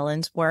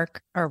McMullen's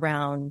work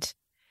around,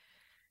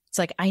 it's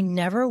like, I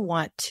never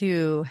want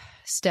to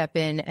step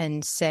in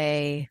and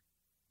say,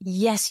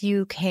 yes,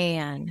 you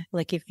can.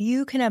 Like, if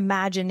you can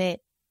imagine it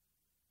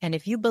and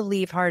if you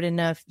believe hard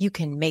enough, you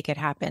can make it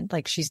happen.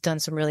 Like, she's done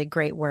some really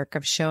great work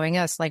of showing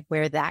us like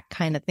where that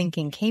kind of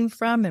thinking came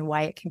from and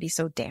why it can be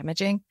so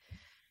damaging.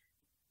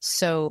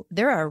 So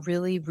there are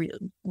really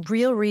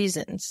real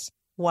reasons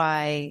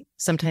why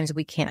sometimes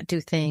we can't do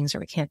things, or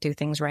we can't do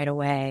things right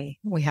away.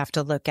 We have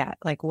to look at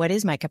like, what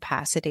is my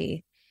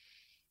capacity?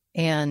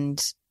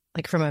 And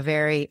like from a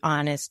very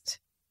honest,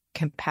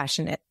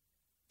 compassionate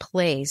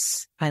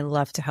place, I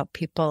love to help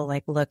people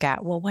like look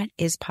at, well, what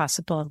is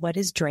possible? What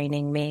is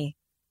draining me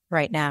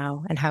right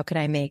now? And how could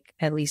I make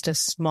at least a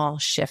small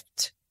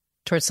shift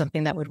towards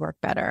something that would work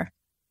better?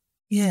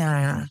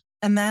 Yeah.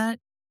 And that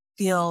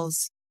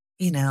feels,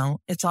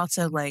 it's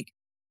also like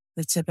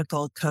the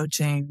typical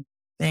coaching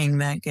thing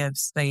that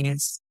gives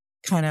these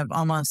kind of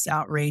almost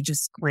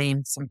outrageous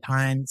claims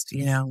sometimes,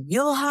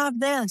 you'll have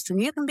this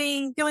and you can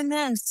be doing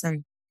this.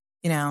 And,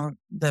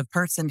 the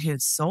person who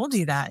sold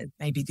you that is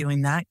maybe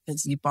doing that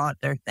because you bought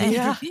their thing.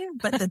 Yeah.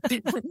 But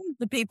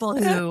the people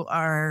who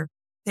are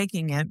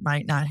taking it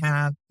might not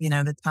have,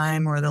 the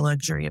time or the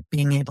luxury of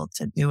being able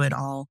to do it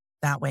all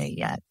that way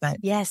yet. But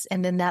yes.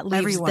 And then that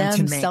leaves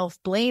them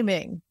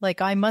self-blaming.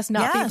 Like, I must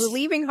not be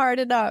believing hard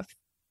enough.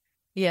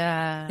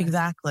 Yeah.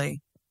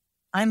 Exactly.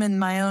 I'm in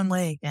my own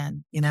way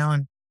again,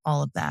 and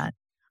all of that.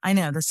 I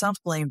know the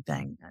self-blame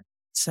thing.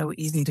 It's so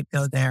easy to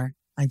go there.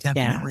 I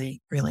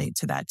definitely relate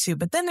to that too.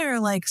 But then there are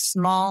like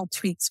small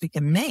tweaks we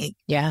can make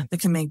that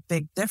can make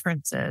big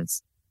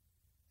differences.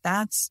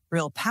 That's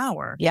real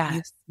power. Yeah.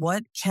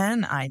 What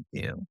can I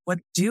do? What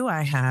do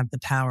I have the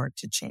power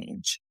to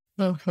change?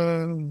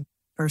 Mm-hmm.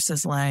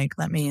 Versus like,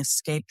 let me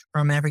escape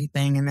from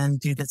everything and then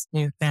do this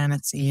new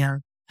fantasy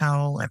of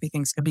how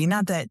everything's going to be.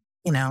 Not that,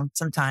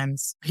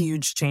 sometimes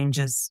huge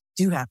changes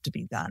do have to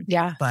be done.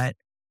 Yeah.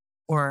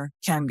 Or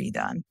can be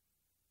done.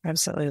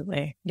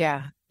 Absolutely.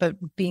 Yeah.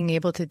 But being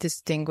able to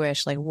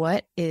distinguish like,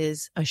 what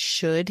is a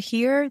should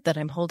here that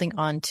I'm holding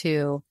on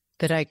to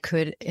that I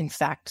could, in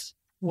fact,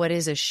 what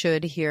is a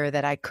should here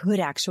that I could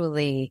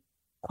actually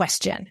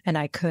question and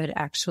I could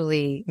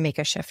actually make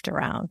a shift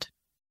around?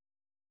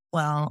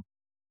 Well,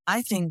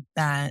 I think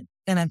that,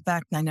 and in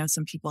fact, I know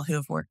some people who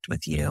have worked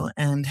with you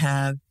and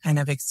have kind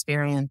of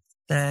experienced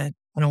I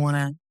don't want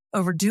to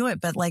overdo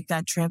it, but like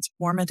that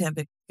transformative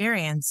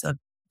experience of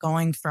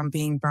going from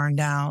being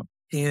burned out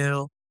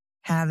to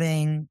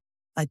having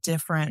a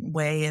different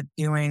way of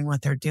doing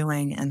what they're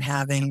doing and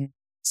having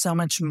so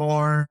much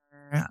more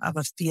of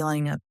a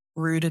feeling of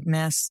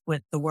rootedness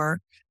with the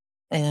work.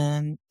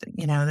 And,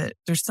 that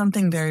there's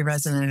something very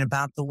resonant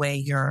about the way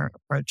you're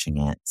approaching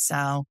it.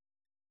 So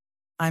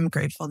I'm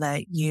grateful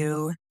that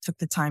you took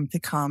the time to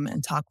come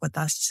and talk with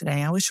us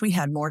today. I wish we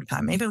had more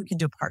time. Maybe we could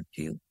do part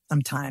 2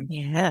 sometime.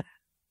 Yeah.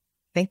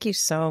 Thank you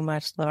so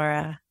much,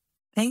 Laura.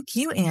 Thank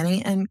you,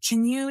 Annie. And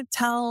can you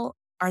tell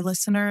our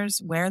listeners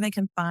where they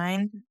can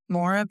find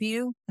more of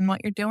you and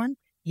what you're doing?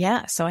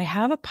 Yeah. So I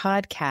have a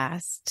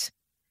podcast,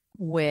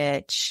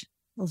 which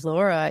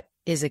Laura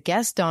is a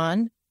guest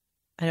on.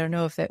 I don't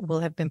know if it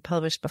will have been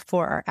published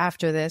before or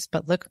after this,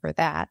 but look for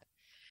that.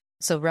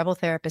 So Rebel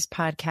Therapist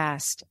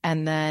Podcast.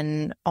 And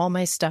then all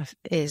my stuff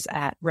is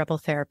at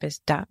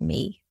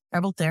rebeltherapist.me.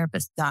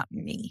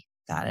 Rebeltherapist.me.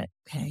 Got it.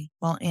 Okay.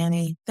 Well,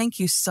 Annie, thank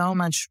you so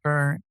much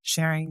for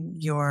sharing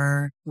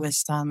your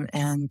wisdom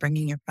and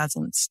bringing your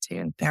presence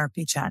to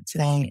Therapy Chat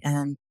today.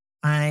 And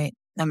I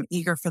am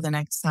eager for the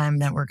next time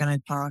that we're going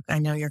to talk. I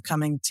know you're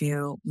coming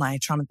to my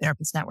Trauma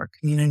Therapist Network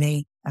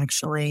community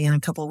actually in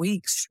a couple of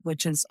weeks,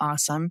 which is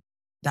awesome.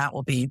 That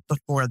will be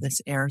before this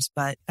airs,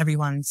 but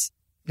everyone's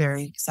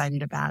very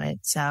excited about it.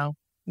 So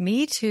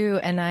me too.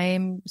 And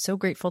I'm so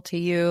grateful to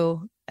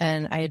you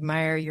and I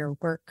admire your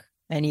work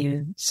and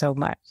you so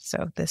much.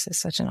 So this is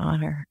such an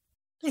honor.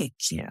 Thank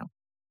you.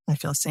 I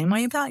feel the same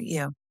way about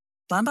you.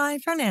 Bye-bye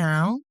for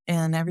now.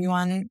 And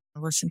everyone,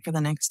 listen for the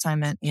next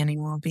time that Annie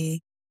will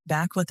be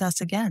back with us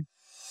again.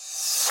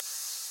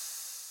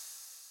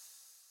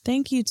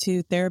 Thank you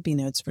to Therapy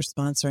Notes for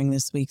sponsoring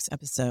this week's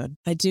episode.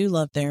 I do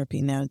love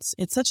Therapy Notes.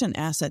 It's such an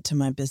asset to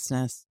my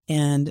business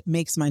and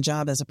makes my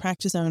job as a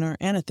practice owner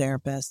and a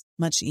therapist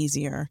much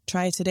easier.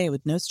 Try it today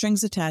with no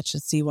strings attached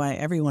and see why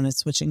everyone is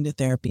switching to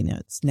Therapy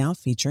Notes, now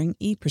featuring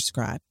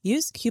ePrescribe.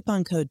 Use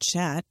coupon code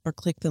CHAT or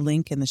click the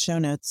link in the show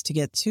notes to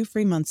get 2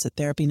 free months at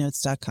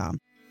therapynotes.com.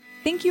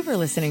 Thank you for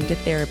listening to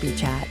Therapy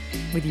Chat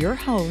with your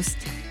host,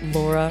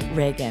 Laura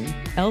Reagan,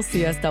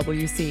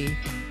 LCSWC.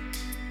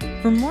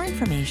 For more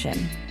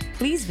information,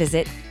 please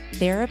visit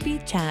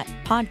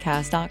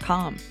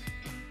therapychatpodcast.com.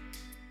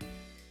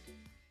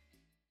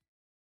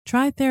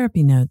 Try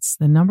Therapy Notes,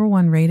 the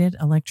 #1 rated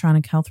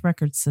electronic health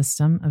record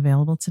system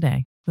available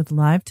today. With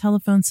live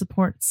telephone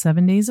support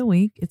 7 days a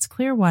week, it's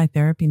clear why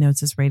Therapy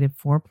Notes is rated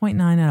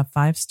 4.9 out of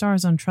 5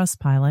 stars on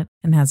Trustpilot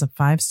and has a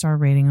 5-star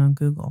rating on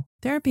Google.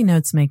 Therapy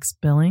Notes makes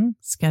billing,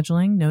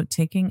 scheduling,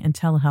 note-taking, and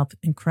telehealth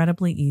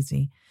incredibly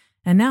easy.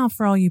 And now,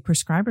 for all you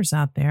prescribers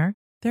out there,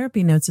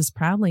 Therapy Notes is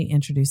proudly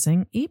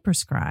introducing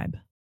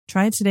ePrescribe.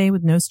 Try it today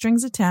with no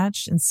strings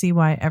attached and see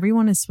why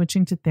everyone is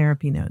switching to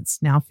Therapy Notes,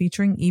 now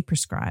featuring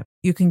ePrescribe.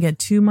 You can get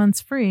 2 months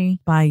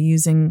free by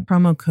using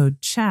promo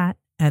code CHAT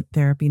at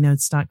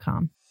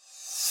therapynotes.com.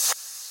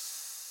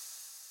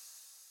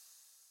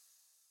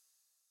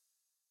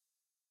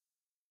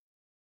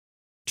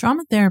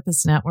 Trauma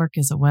Therapist Network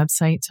is a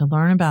website to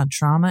learn about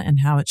trauma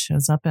and how it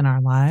shows up in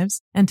our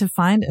lives and to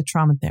find a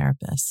trauma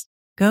therapist.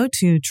 Go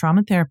to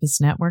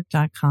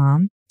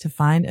traumatherapistnetwork.com to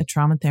find a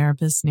trauma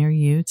therapist near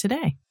you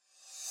today.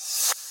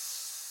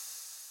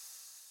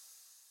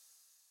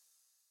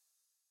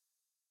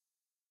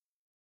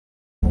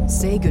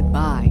 Say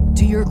goodbye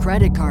to your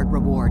credit card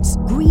rewards.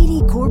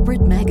 Greedy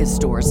corporate mega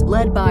stores,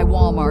 led by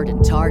Walmart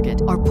and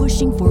Target, are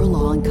pushing for a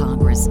law in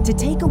Congress to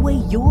take away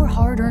your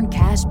hard-earned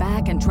cash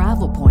back and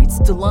travel points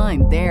to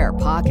line their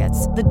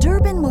pockets. The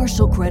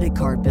Durbin-Marshall credit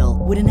card bill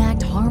would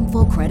enact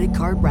harmful credit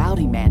card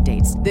routing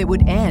mandates that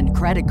would end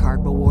credit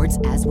card rewards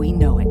as we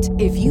know it.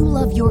 If you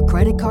love your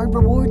credit card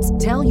rewards,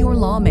 tell your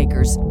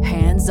lawmakers,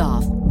 hands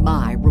off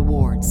my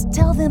rewards.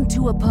 Tell them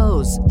to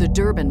oppose the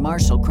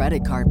Durbin-Marshall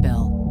credit card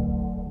bill.